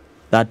bids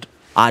that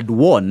had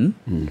won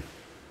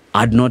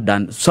had not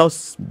done. So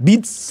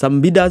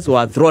some bidders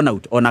were thrown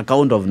out on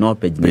account of no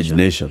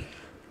pagination.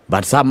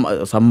 But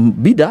some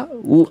bidder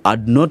who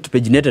had not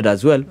paginated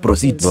as well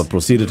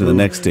proceeded to the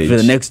next stage. To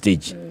the next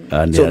stage.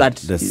 And so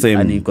that's the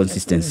same an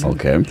inconsistency.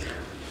 Okay.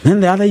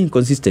 Then the other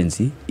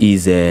inconsistency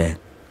is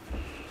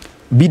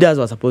bidders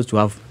were supposed to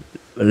have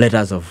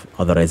letters of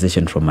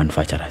authorization from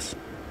manufacturers.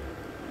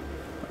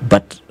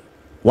 But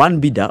one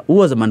bidder, who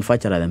was a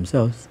manufacturer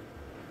themselves,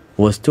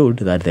 was told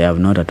that they have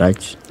not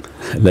attached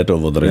letter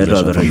of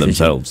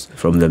authorization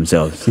from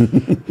themselves.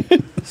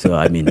 So,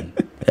 I mean,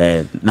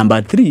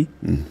 number 3,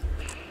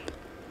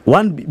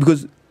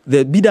 because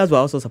the bidders were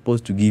also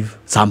supposed to give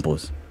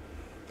samples.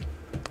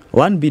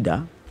 One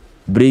bidder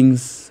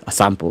brings a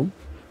sample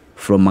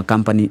from a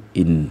company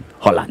in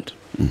Holland.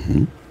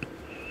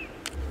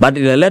 But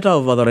the letter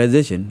of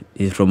authorization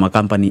is from a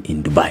company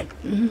in Dubai,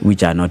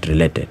 which are not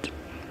related.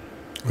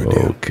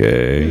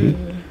 Okay.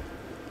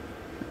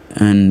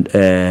 And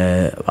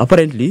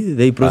apparently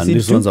they proceed. And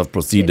these ones have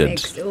proceeded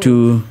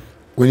to.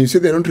 When you say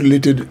they're not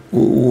related,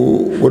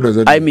 what does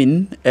that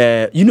mean?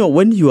 I mean,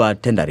 when you are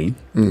tendering,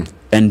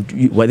 and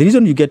the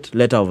reason you get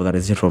letter of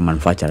authorization from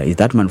manufacturer is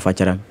that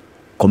manufacturer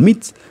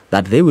commits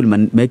that they will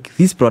make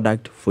this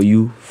product for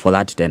you for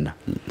that tender.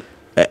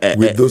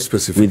 With those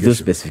specifications. With those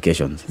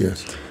specifications.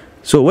 Yes.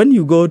 So when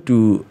you go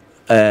to,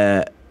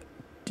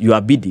 you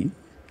are bidding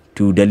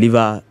to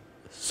deliver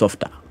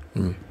softer,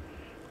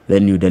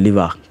 then you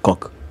deliver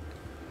Coke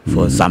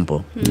for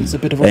sample. It's a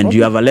bit of a and problem.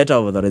 you have a letter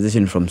of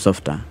authorization from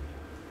softer.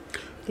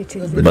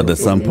 But the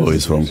sample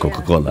is from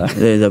Coca-Cola.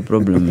 There's a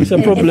problem. It's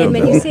a problem.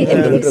 And when you say,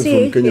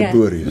 from Kenya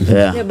Breweries.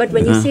 No, but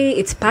when you say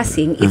it's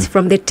passing, it's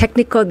from the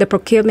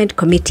procurement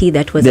committee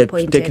that was The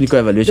appointed. technical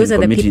evaluation Those are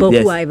committee, the people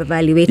yes. who are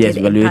evaluated Yes,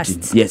 and evaluating,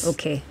 passed. yes.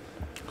 Okay.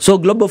 So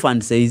Global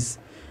Fund says,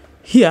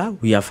 here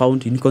we have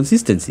found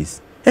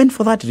inconsistencies. And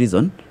for that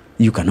reason,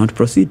 you cannot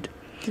proceed.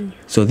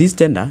 So this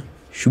tender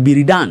should be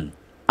redone.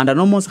 Under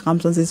normal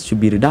circumstances, should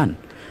be redone.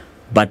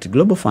 But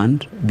Global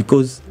Fund,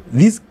 because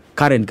this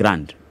current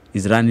grant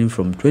is running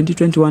from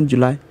 2021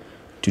 July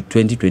to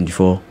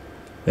 2024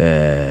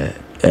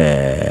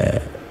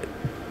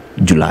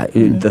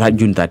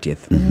 June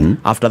 30th.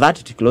 After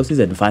that, it closes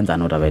and funds are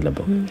not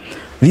available.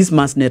 This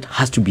mass net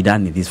has to be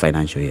done in this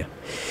financial year.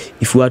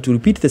 If we were to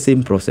repeat the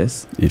same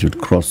process, it would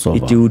cross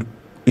over.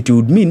 It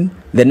would mean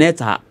the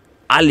nets are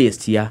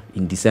earliest here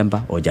in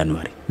December or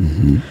January.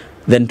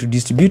 Then to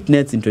distribute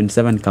nets in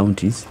 27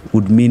 counties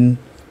would mean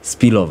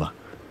spillover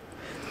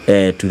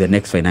to the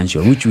next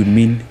financial, which would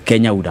mean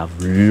Kenya would have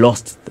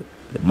lost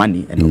the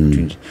money and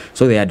opportunity.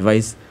 So they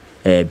advise,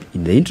 in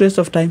the interest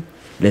of time,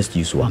 let's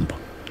use WAMPO.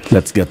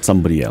 Let's get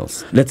somebody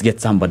else. Let's get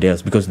somebody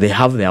else because they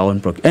have their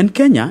own and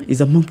Kenya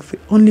is among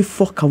only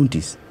 4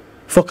 countries.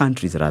 4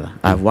 countries rather.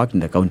 I've worked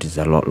in the counties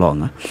a lot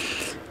longer.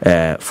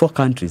 4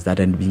 countries that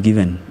have been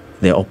given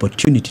the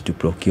opportunity to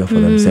procure for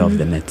themselves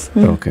the nets.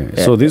 Okay.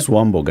 So these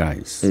WAMBO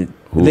guys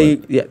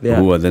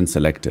who are then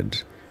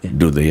selected,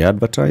 do they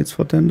advertise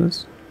for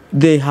tenders?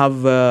 They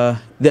have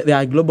they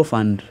are Global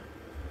Fund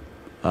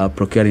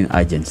procuring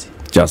agency.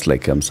 Just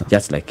like KEMSA.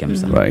 Just like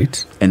KEMSA.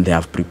 Right. And they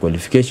have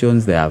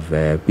pre-qualifications. They have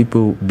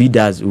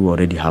bidders who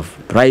already have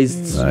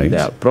priced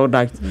their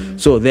product.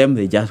 So them,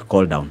 they just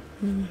call down.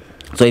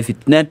 So if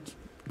it's net,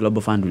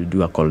 Global Fund will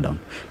do a call down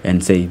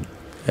and say,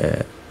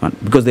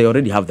 because they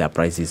already have their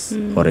prices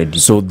already.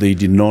 So they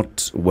did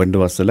not, when they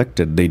were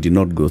selected, they did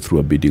not go through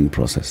a bidding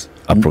process,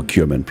 a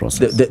procurement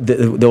process.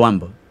 The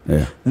WAMBO.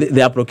 Yeah.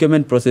 Their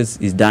procurement process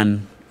is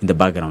done in the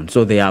background.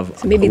 So they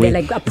have maybe they're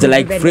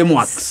like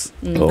frameworks.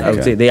 I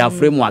would say they have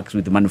frameworks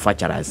with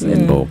manufacturers.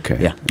 And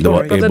Okay. They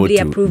were probably able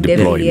to approved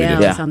deploy every year or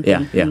immediately.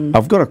 something.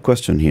 I've got a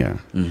question here.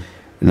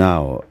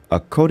 Now,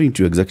 according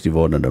to Executive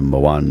Order number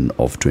 1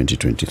 of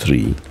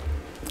 2023,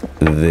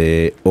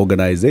 the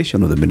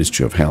organization of the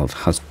Ministry of Health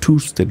has 2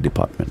 state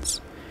departments.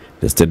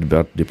 The State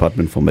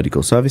Department for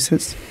Medical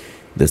Services,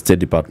 the State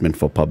Department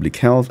for Public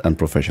Health and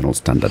Professional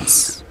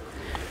Standards.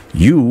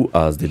 You,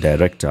 as the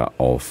Director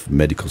of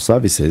Medical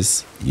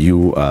Services,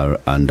 you are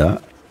under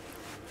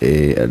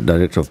a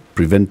Director of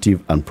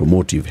Preventive and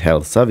Promotive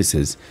Health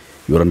Services.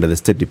 You are under the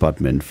State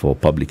Department for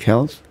Public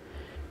Health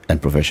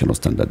and Professional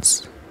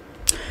Standards.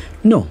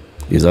 No.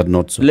 Is that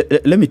not so?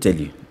 Let me tell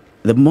you,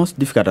 the most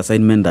difficult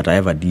assignment that I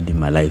ever did in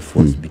my life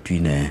was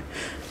between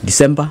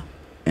December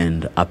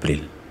and April,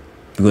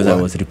 because I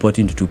was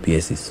reporting to 2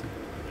 PSs.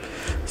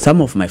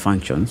 Some of my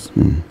functions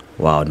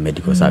were on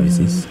medical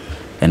services,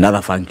 and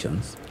other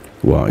functions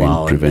were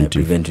in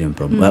preventive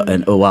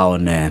and were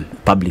on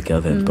public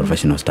health and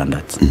professional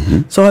standards.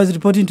 So I was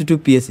reporting to 2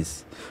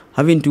 PSs.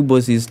 Having 2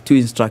 bosses, 2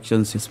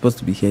 instructions, you're supposed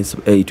to be here.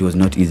 It was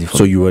not easy for me.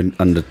 So you were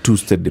under 2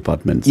 state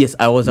departments? Yes,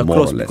 I was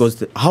across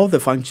because how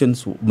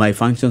my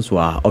functions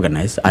were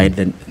organized, I had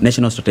the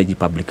National Strategic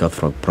Public Health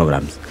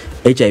Programs,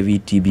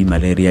 HIV, TB,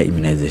 malaria,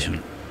 immunization.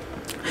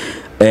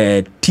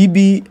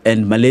 TB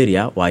and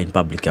malaria were in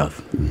public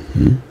health.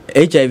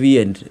 HIV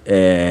and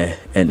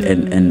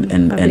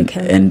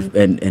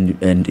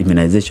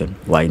immunization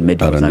were in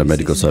medical services.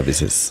 Medical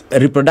services.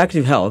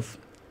 Reproductive health,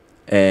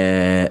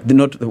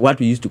 not what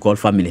we used to call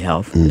family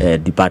health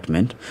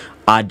department,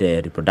 are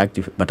the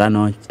reproductive,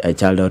 maternal,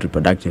 childhood,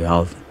 reproductive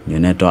health,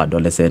 neonatal,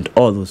 adolescent,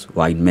 all those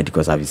were in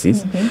medical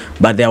services.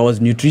 But there was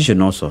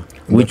nutrition also,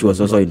 which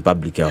was also in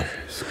public health.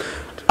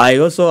 I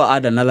also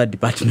had another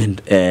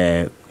department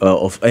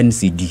of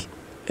NCD,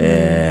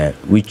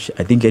 which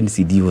I think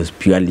NCD was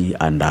purely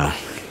under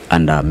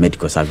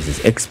medical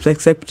services,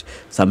 except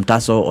some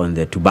tussle on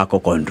the tobacco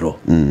control,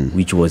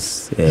 which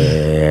was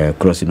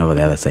crossing over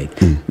the other side.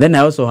 Then I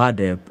also had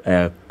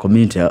a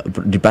community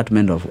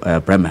department of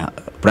primary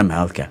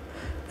healthcare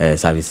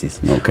services,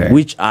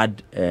 which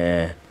had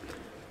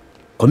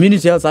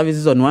community health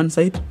services on one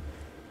side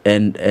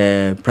and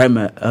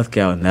primary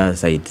healthcare on the other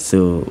side.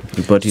 So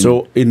reporting.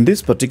 So in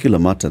this particular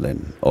matter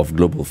then of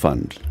Global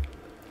Fund,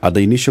 at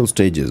the initial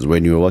stages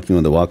when you were working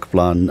on the work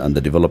plan and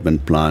the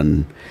development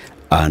plan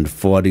and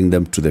forwarding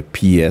them to the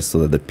PS so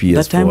that the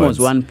PS that time was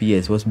one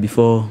PS, was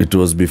before. It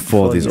was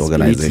before this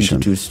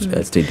organization. Two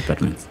state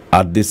departments.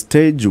 At the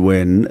stage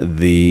when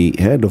the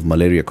head of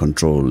malaria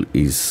control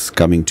is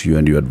coming to you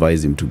and you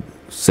advise him to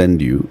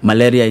send you.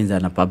 Malaria is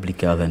under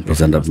public health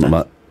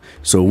and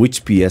so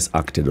which PS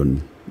acted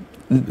on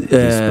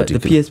the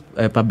PS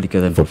public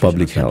health and for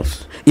public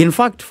health? In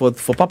fact, for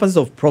purposes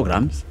of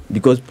programs,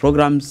 because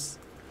programs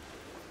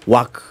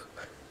work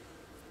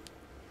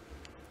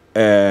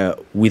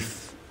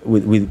with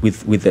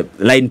the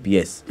line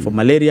PS. For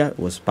malaria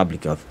was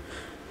public health.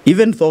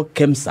 Even though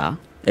KEMSA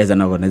as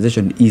an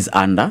organization is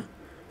under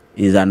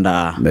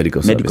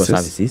medical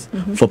services.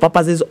 For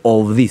purposes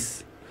of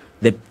this,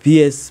 the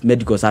PS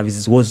medical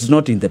services was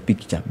not in the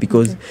picture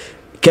because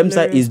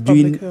KEMSA is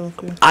doing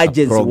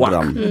agency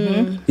work.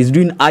 Is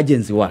doing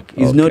agency work.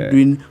 It's not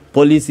doing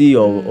policy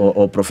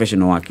or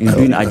professional work. It's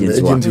doing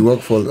agency work. Agency work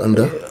falls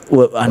under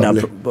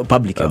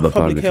public health.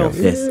 Public health.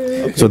 Yes.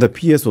 Okay. So the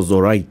PS was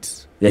all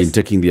right in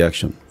taking the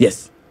action.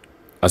 Yes.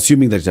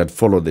 Assuming that it had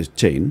followed the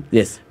chain.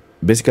 Yes.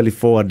 Basically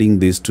forwarding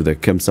this to the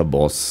KEMSA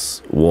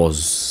boss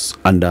was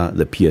under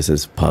the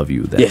PS's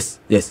purview then. Yes.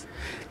 Yes.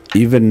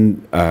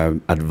 Even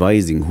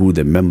advising who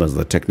the members of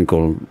the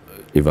technical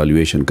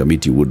evaluation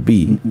committee would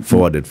be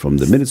forwarded from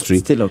the ministry.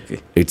 Still okay.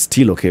 It's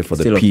still okay for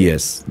the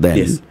PS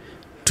then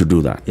to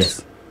do that.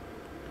 Yes.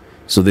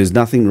 So there's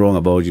nothing wrong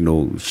about,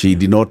 she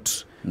did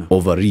not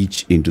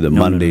overreach into the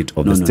mandate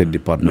of the State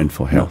Department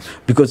for Health. No.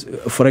 Because,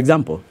 for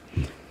example,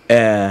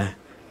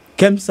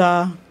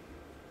 KEMSA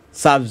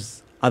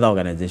serves other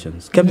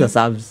organizations. KEMSA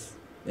serves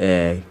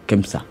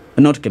KEMSA,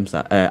 not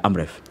KEMSA,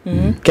 AMREF.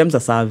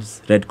 KEMSA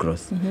serves Red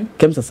Cross.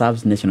 KEMSA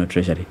serves National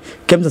Treasury.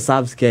 KEMSA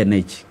serves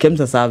KNH.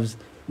 KEMSA serves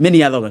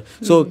many other.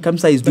 So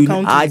KEMSA is doing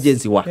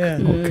agency work. Yeah.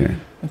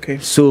 Okay.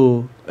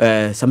 So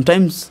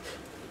sometimes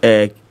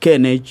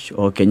KNH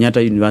or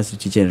Kenyatta University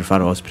Teaching and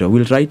Referral Hospital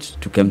will write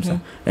to KEMSA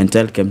and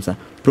tell KEMSA,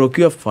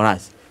 procure for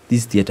us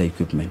this theatre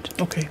equipment.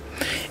 Okay.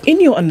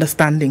 In your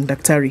understanding,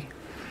 Daktari,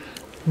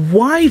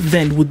 why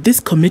then would this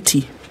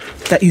committee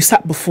that you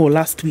sat before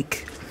last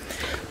week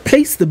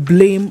place the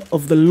blame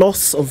of the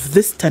loss of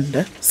this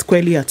tender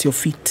squarely at your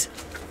feet?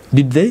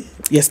 Did they?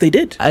 Yes, they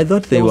did. I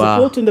thought there was a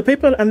quote in the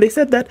paper and they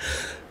said that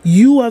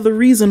you are the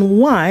reason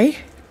why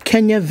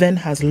Kenya then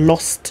has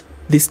lost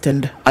this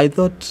tender. I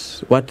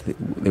thought what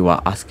they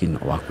were asking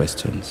were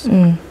questions.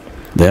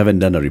 They haven't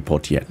done a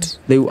report yet.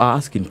 They are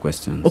asking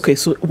questions. Okay,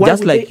 so why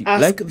just would they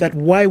ask that?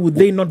 Why would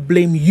they not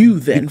blame you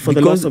then for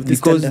the loss of this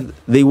tender? Because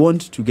they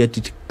want to get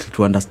it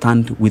to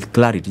understand with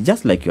clarity.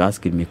 Just like you're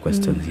asking me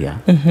questions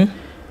here.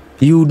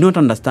 You would not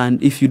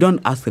understand. If you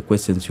don't ask the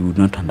questions, you would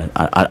not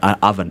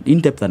have an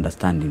in-depth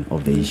understanding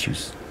of the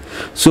issues.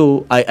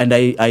 So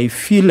I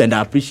feel and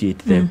I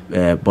appreciate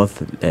both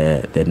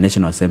the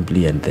National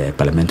Assembly and the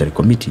Parliamentary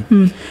Committee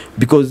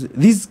because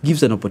this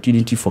gives an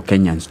opportunity for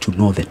Kenyans to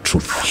know the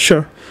truth.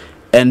 Sure.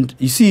 And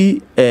you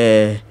see,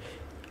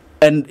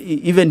 and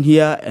even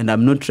here, and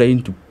I'm not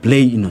trying to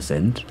play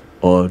innocent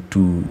or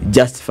to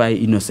justify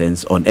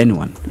innocence on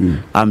anyone.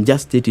 I'm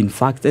just stating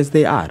facts as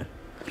they are.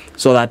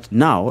 So that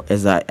now,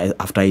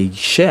 after I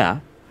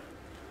share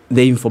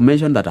the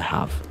information that I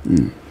have,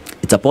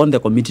 it's upon the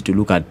committee to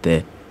look at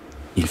the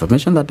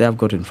information that they have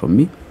gotten from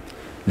me,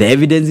 the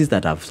evidences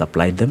that I've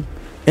supplied them,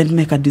 and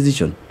make a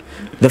decision.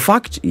 The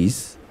fact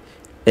is,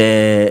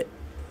 the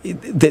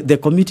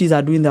committees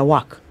are doing their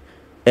work,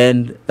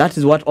 and that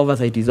is what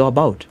oversight is all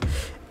about.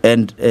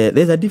 And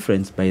there's a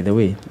difference, by the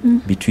way,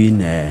 between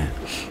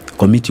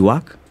committee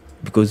work,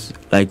 because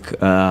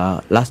like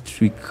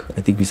last week,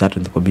 I think we sat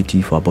on the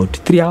committee for about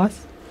 3 hours.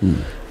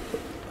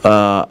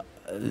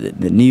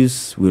 The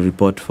news will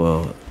report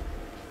for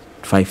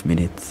 5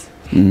 minutes.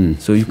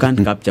 So you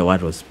can't capture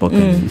what was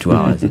spoken in 2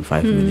 hours in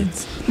 5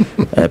 minutes.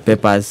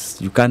 Papers,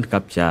 you can't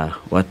capture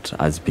what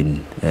has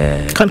been...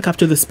 can't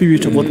capture the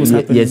spirit of what was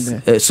happening.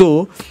 Yes.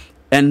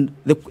 And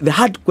the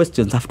hard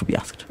questions have to be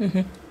asked.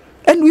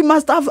 And we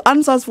must have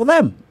answers for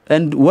them.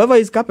 And whoever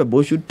is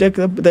capable should take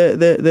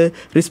the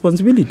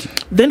responsibility.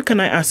 Then can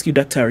I ask you,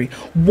 Daktari,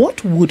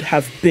 what would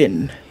have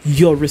been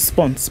your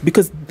response?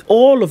 Because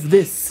all of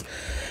this...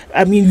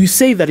 I mean, you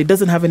say that it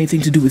doesn't have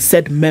anything to do with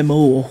said memo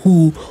or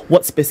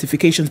what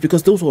specifications,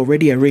 because those were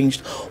already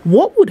arranged.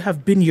 What would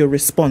have been your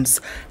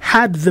response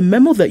had the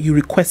memo that you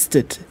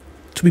requested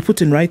to be put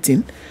in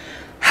writing,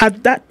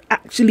 had that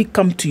actually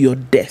come to your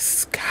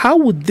desk? How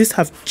would this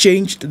have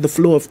changed the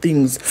flow of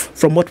things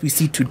from what we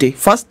see today?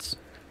 First,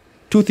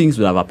 2 things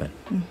would have happened.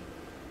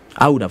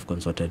 I would have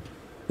consulted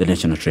the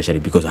National Treasury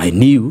because I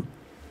knew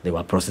they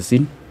were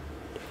processing.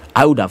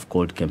 I would have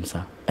called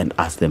KEMSA and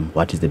asked them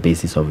what is the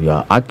basis of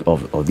your act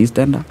of this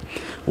tender.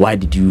 Why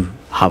did you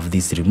have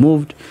this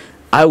removed?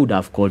 I would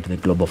have called the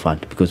Global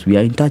Fund because we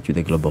are in touch with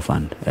the Global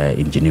Fund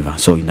in Geneva.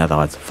 So in other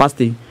words, first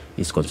thing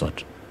is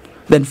consult.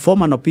 Then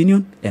form an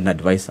opinion and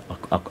advise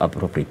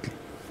appropriately.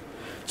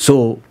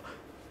 So,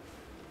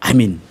 I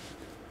mean,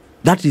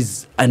 that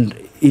is, and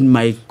in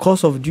my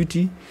course of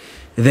duty,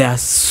 there are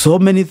so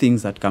many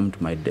things that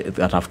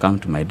have come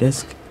to my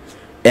desk,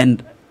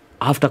 and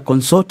after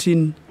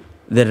consulting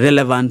the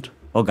relevant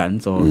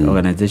organs or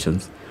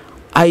organizations,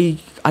 I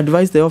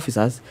advise the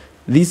officers,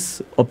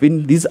 this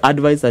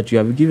advice that you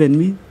have given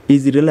me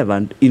is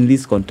irrelevant in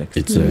this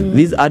context.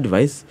 This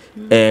advice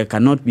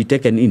cannot be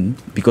taken in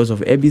because of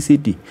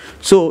ABCD.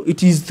 So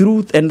it is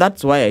truth, and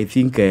that's why I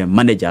think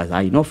managers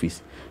are in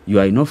office. You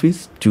are in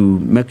office to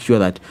make sure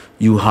that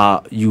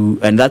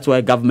and that's why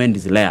government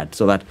is layered,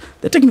 so that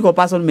the technical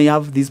person may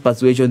have this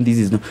persuasion, this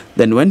is no.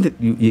 Then when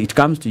it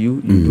comes to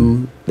you, you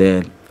do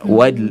the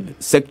wide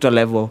sector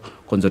level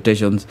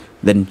consultations,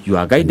 then you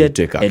are guided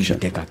and you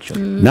take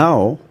action.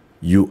 Now,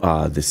 you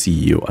are the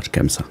CEO at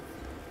KEMSA.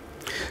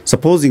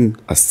 Supposing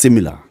a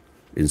similar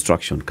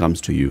instruction comes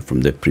to you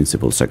from the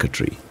principal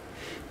secretary,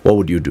 what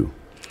would you do?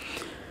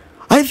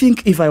 I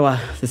think if I were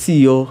the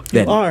CEO,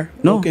 then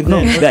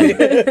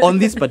on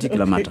this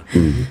particular matter,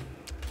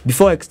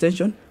 before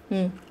extension,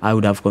 I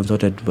would have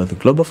consulted both the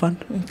Global Fund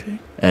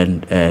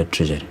and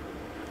Treasury,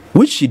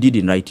 which she did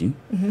in writing.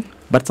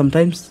 But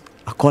sometimes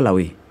a call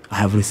away, I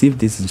have received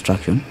this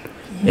instruction,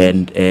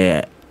 and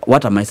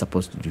what am I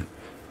supposed to do?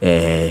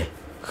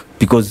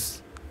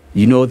 Because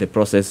you know the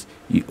process,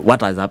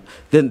 what has happened.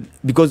 Then,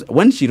 because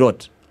when she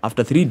wrote,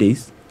 after 3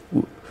 days,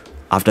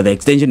 after the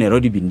extension had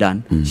already been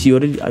done, she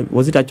already,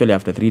 was it actually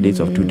after 3 days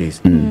or 2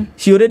 days?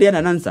 She already had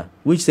an answer,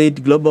 which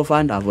said, Global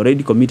Fund have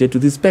already committed to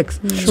the specs.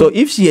 So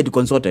if she had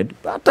consulted,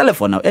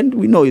 telephone now, and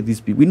we know these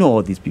people, we know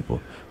all these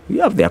people. We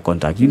have their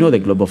contact. You know the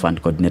Global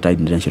Fund coordinator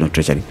in the National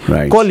Treasury.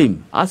 Right. Call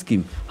him, ask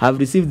him, I have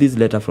received this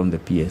letter from the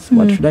PS.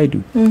 What should I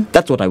do?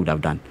 That's what I would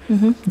have done.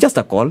 Just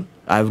a call.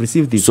 I have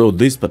received this. So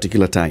this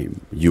particular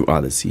time, you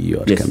are the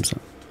CEO at KEMSA.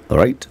 All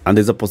right? And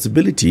there's a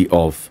possibility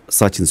of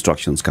such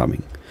instructions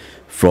coming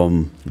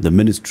from the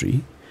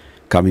ministry,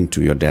 coming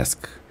to your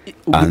desk,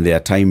 and they are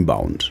time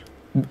bound.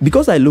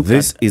 Because I look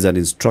This is an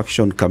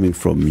instruction coming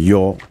from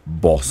your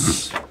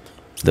boss,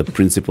 the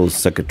principal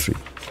secretary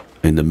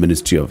in the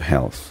Ministry of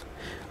Health.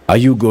 Are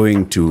you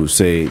going to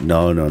say,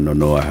 no,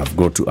 I have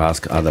got to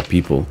ask other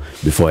people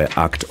before I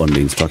act on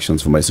the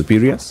instructions from my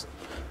superiors?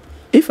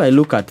 If I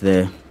look at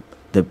the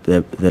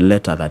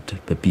letter that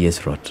the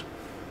PS wrote,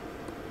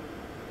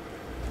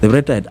 the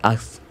writer had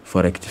asked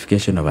for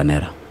rectification of an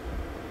error.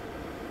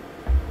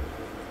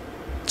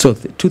 So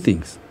two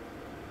things.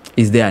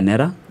 Is there an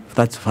error?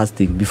 That's the first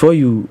thing. Before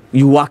you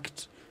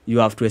act, you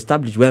have to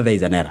establish whether there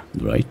is an error.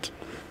 Right.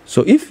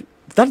 So if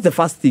that's the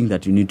first thing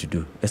that you need to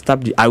do,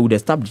 I would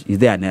establish, is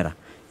there an error?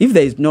 If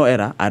there is no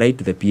error, I write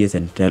to the PS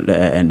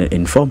and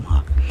inform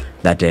her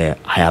that I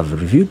have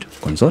reviewed,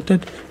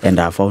 consulted, and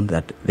I found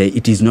that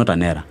it is not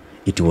an error.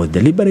 It was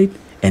deliberate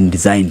and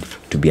designed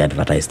to be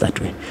advertised that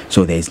way.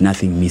 So there is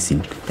nothing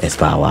missing as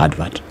per our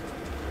advert.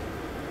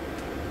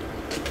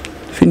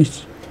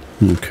 Finished.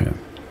 Okay.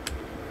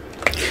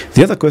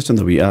 The other question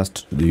that we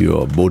asked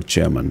your board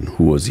chairman,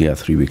 who was here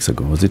 3 weeks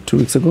ago, was it 2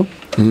 weeks ago?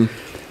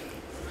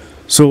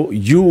 So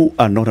you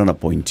are not an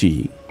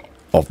appointee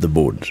of the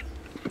board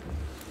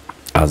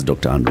as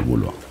Dr. Andrew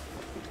Mulwa.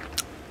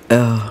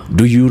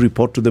 Do you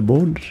report to the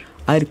board?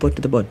 I report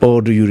to the board.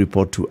 Or do you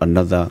report to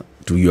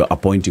your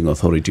appointing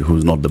authority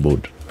who's not the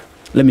board?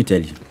 Let me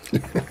tell you,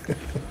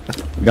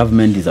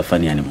 government is a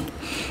funny animal.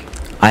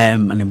 I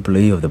am an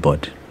employee of the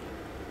board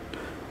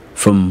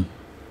from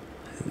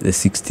the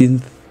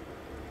 17th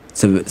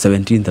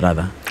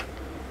rather,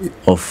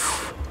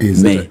 of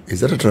May. Is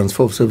that a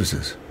transfer of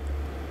services?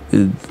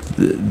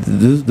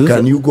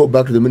 Can you go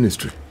back to the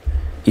ministry?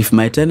 If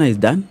my tenure is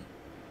done,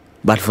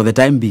 but for the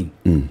time being,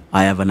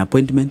 I have an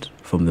appointment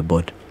from the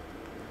board.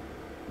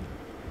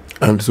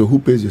 And so who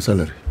pays your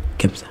salary?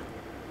 KEMSA.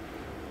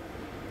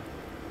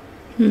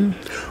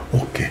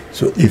 Okay,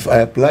 so if I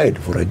applied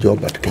for a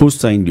job at KEMSA, Who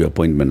signed your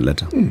appointment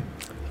letter?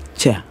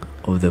 Chair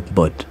of the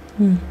board.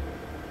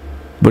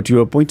 But you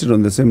were appointed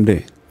on the same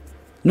day.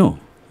 No.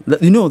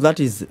 That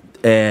is...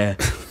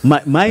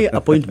 my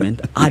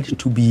appointment had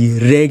to be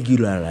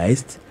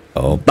regularized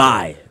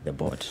by the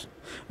board.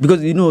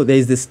 Because, there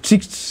is the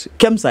strict...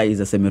 KEMSA is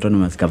a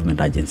semi-autonomous government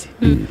agency.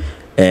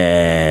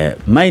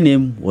 My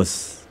name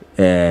was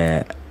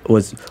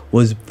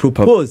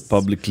proposed...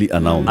 publicly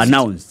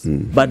announced.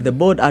 But the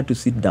board had to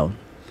sit down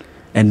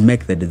and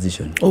make the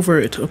decision. Over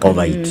it.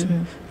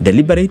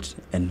 Deliberate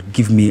and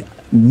give me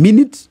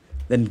minutes,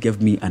 then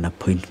give me an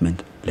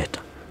appointment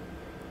letter.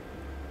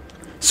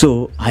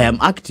 So I am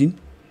acting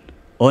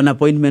on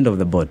appointment of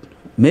the board.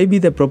 Maybe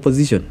the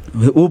proposition,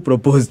 who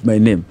proposed my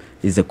name,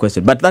 is the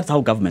question. But that's how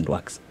government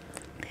works.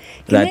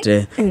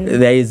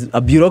 There is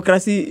a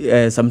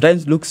bureaucracy,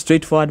 sometimes looks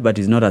straightforward, but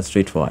is not as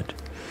straightforward.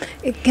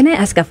 Can I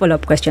ask a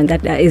follow-up question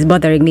that is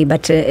bothering me,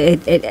 but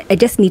I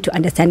just need to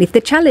understand. If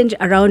the challenge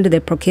around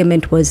the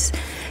procurement was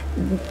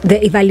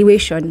the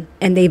evaluation,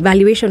 and the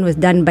evaluation was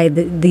done by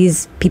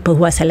these people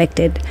who are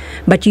selected,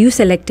 but you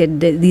selected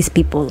these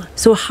people,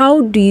 so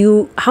how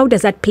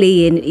does that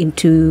play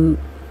into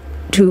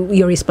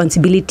your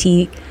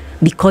responsibility,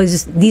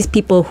 because these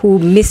people who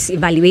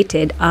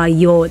misevaluated are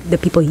the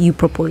people you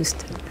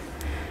proposed?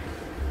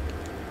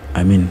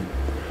 I mean,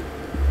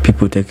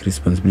 people take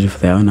responsibility for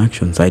their own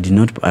actions. I did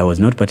not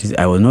party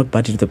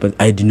to the.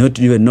 I did not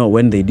even know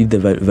when they did the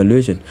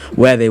evaluation,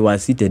 where they were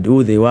seated,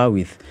 who they were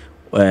with.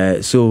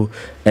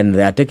 And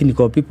they are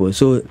technical people.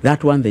 So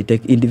that one, they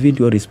take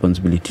individual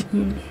responsibility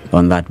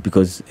on that,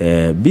 because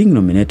being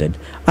nominated,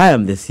 I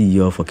am the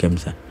CEO for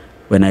KEMSA.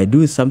 When I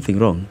do something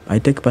wrong, I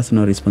take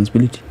personal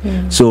responsibility.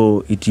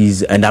 So it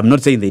is, and I'm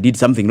not saying they did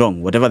something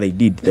wrong. Whatever they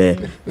did,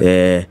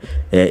 they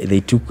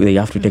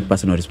have to take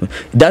personal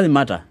responsibility. It doesn't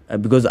matter,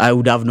 because I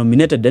would have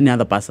nominated any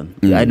other person.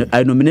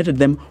 I nominated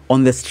them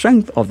on the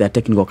strength of their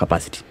technical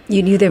capacity.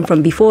 You knew them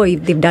from before?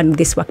 They've done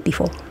this work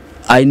before?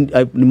 I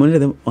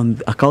nominated them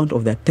on account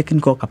of their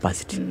technical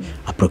capacity.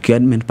 A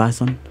procurement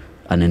person,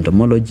 an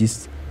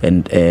entomologist,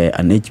 and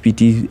an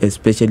HPT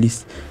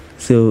specialist.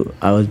 So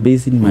I was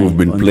basing my... Who've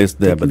been placed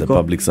there by the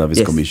Public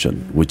Service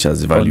Commission, which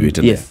has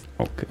evaluated them.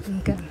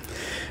 Okay.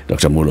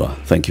 Dr. Mulwa,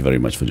 thank you very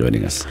much for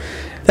joining us.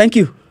 Thank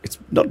you. It's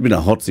not been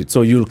a hot seat,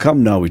 so you'll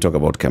come now, we talk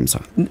about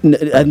KEMSA.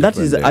 And that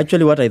is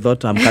actually what I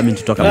thought I'm coming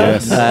to talk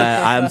about.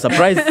 I am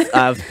surprised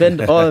I've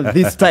spent all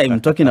this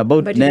time talking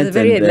about but nets. It's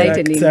very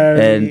enlightening.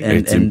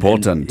 It's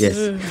important. Yes.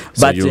 So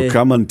but you'll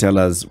come and tell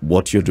us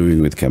what you're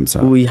doing with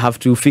KEMSA. We have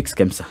to fix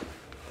KEMSA,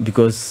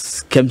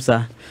 because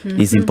KEMSA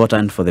is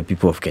important for the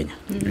people of Kenya.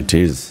 It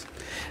is.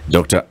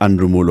 Dr.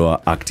 Andrew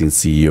Mulwa, Acting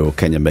CEO,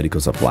 Kenya Medical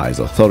Supplies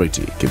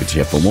Authority. Keep it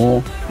here for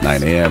more,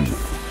 9 a.m.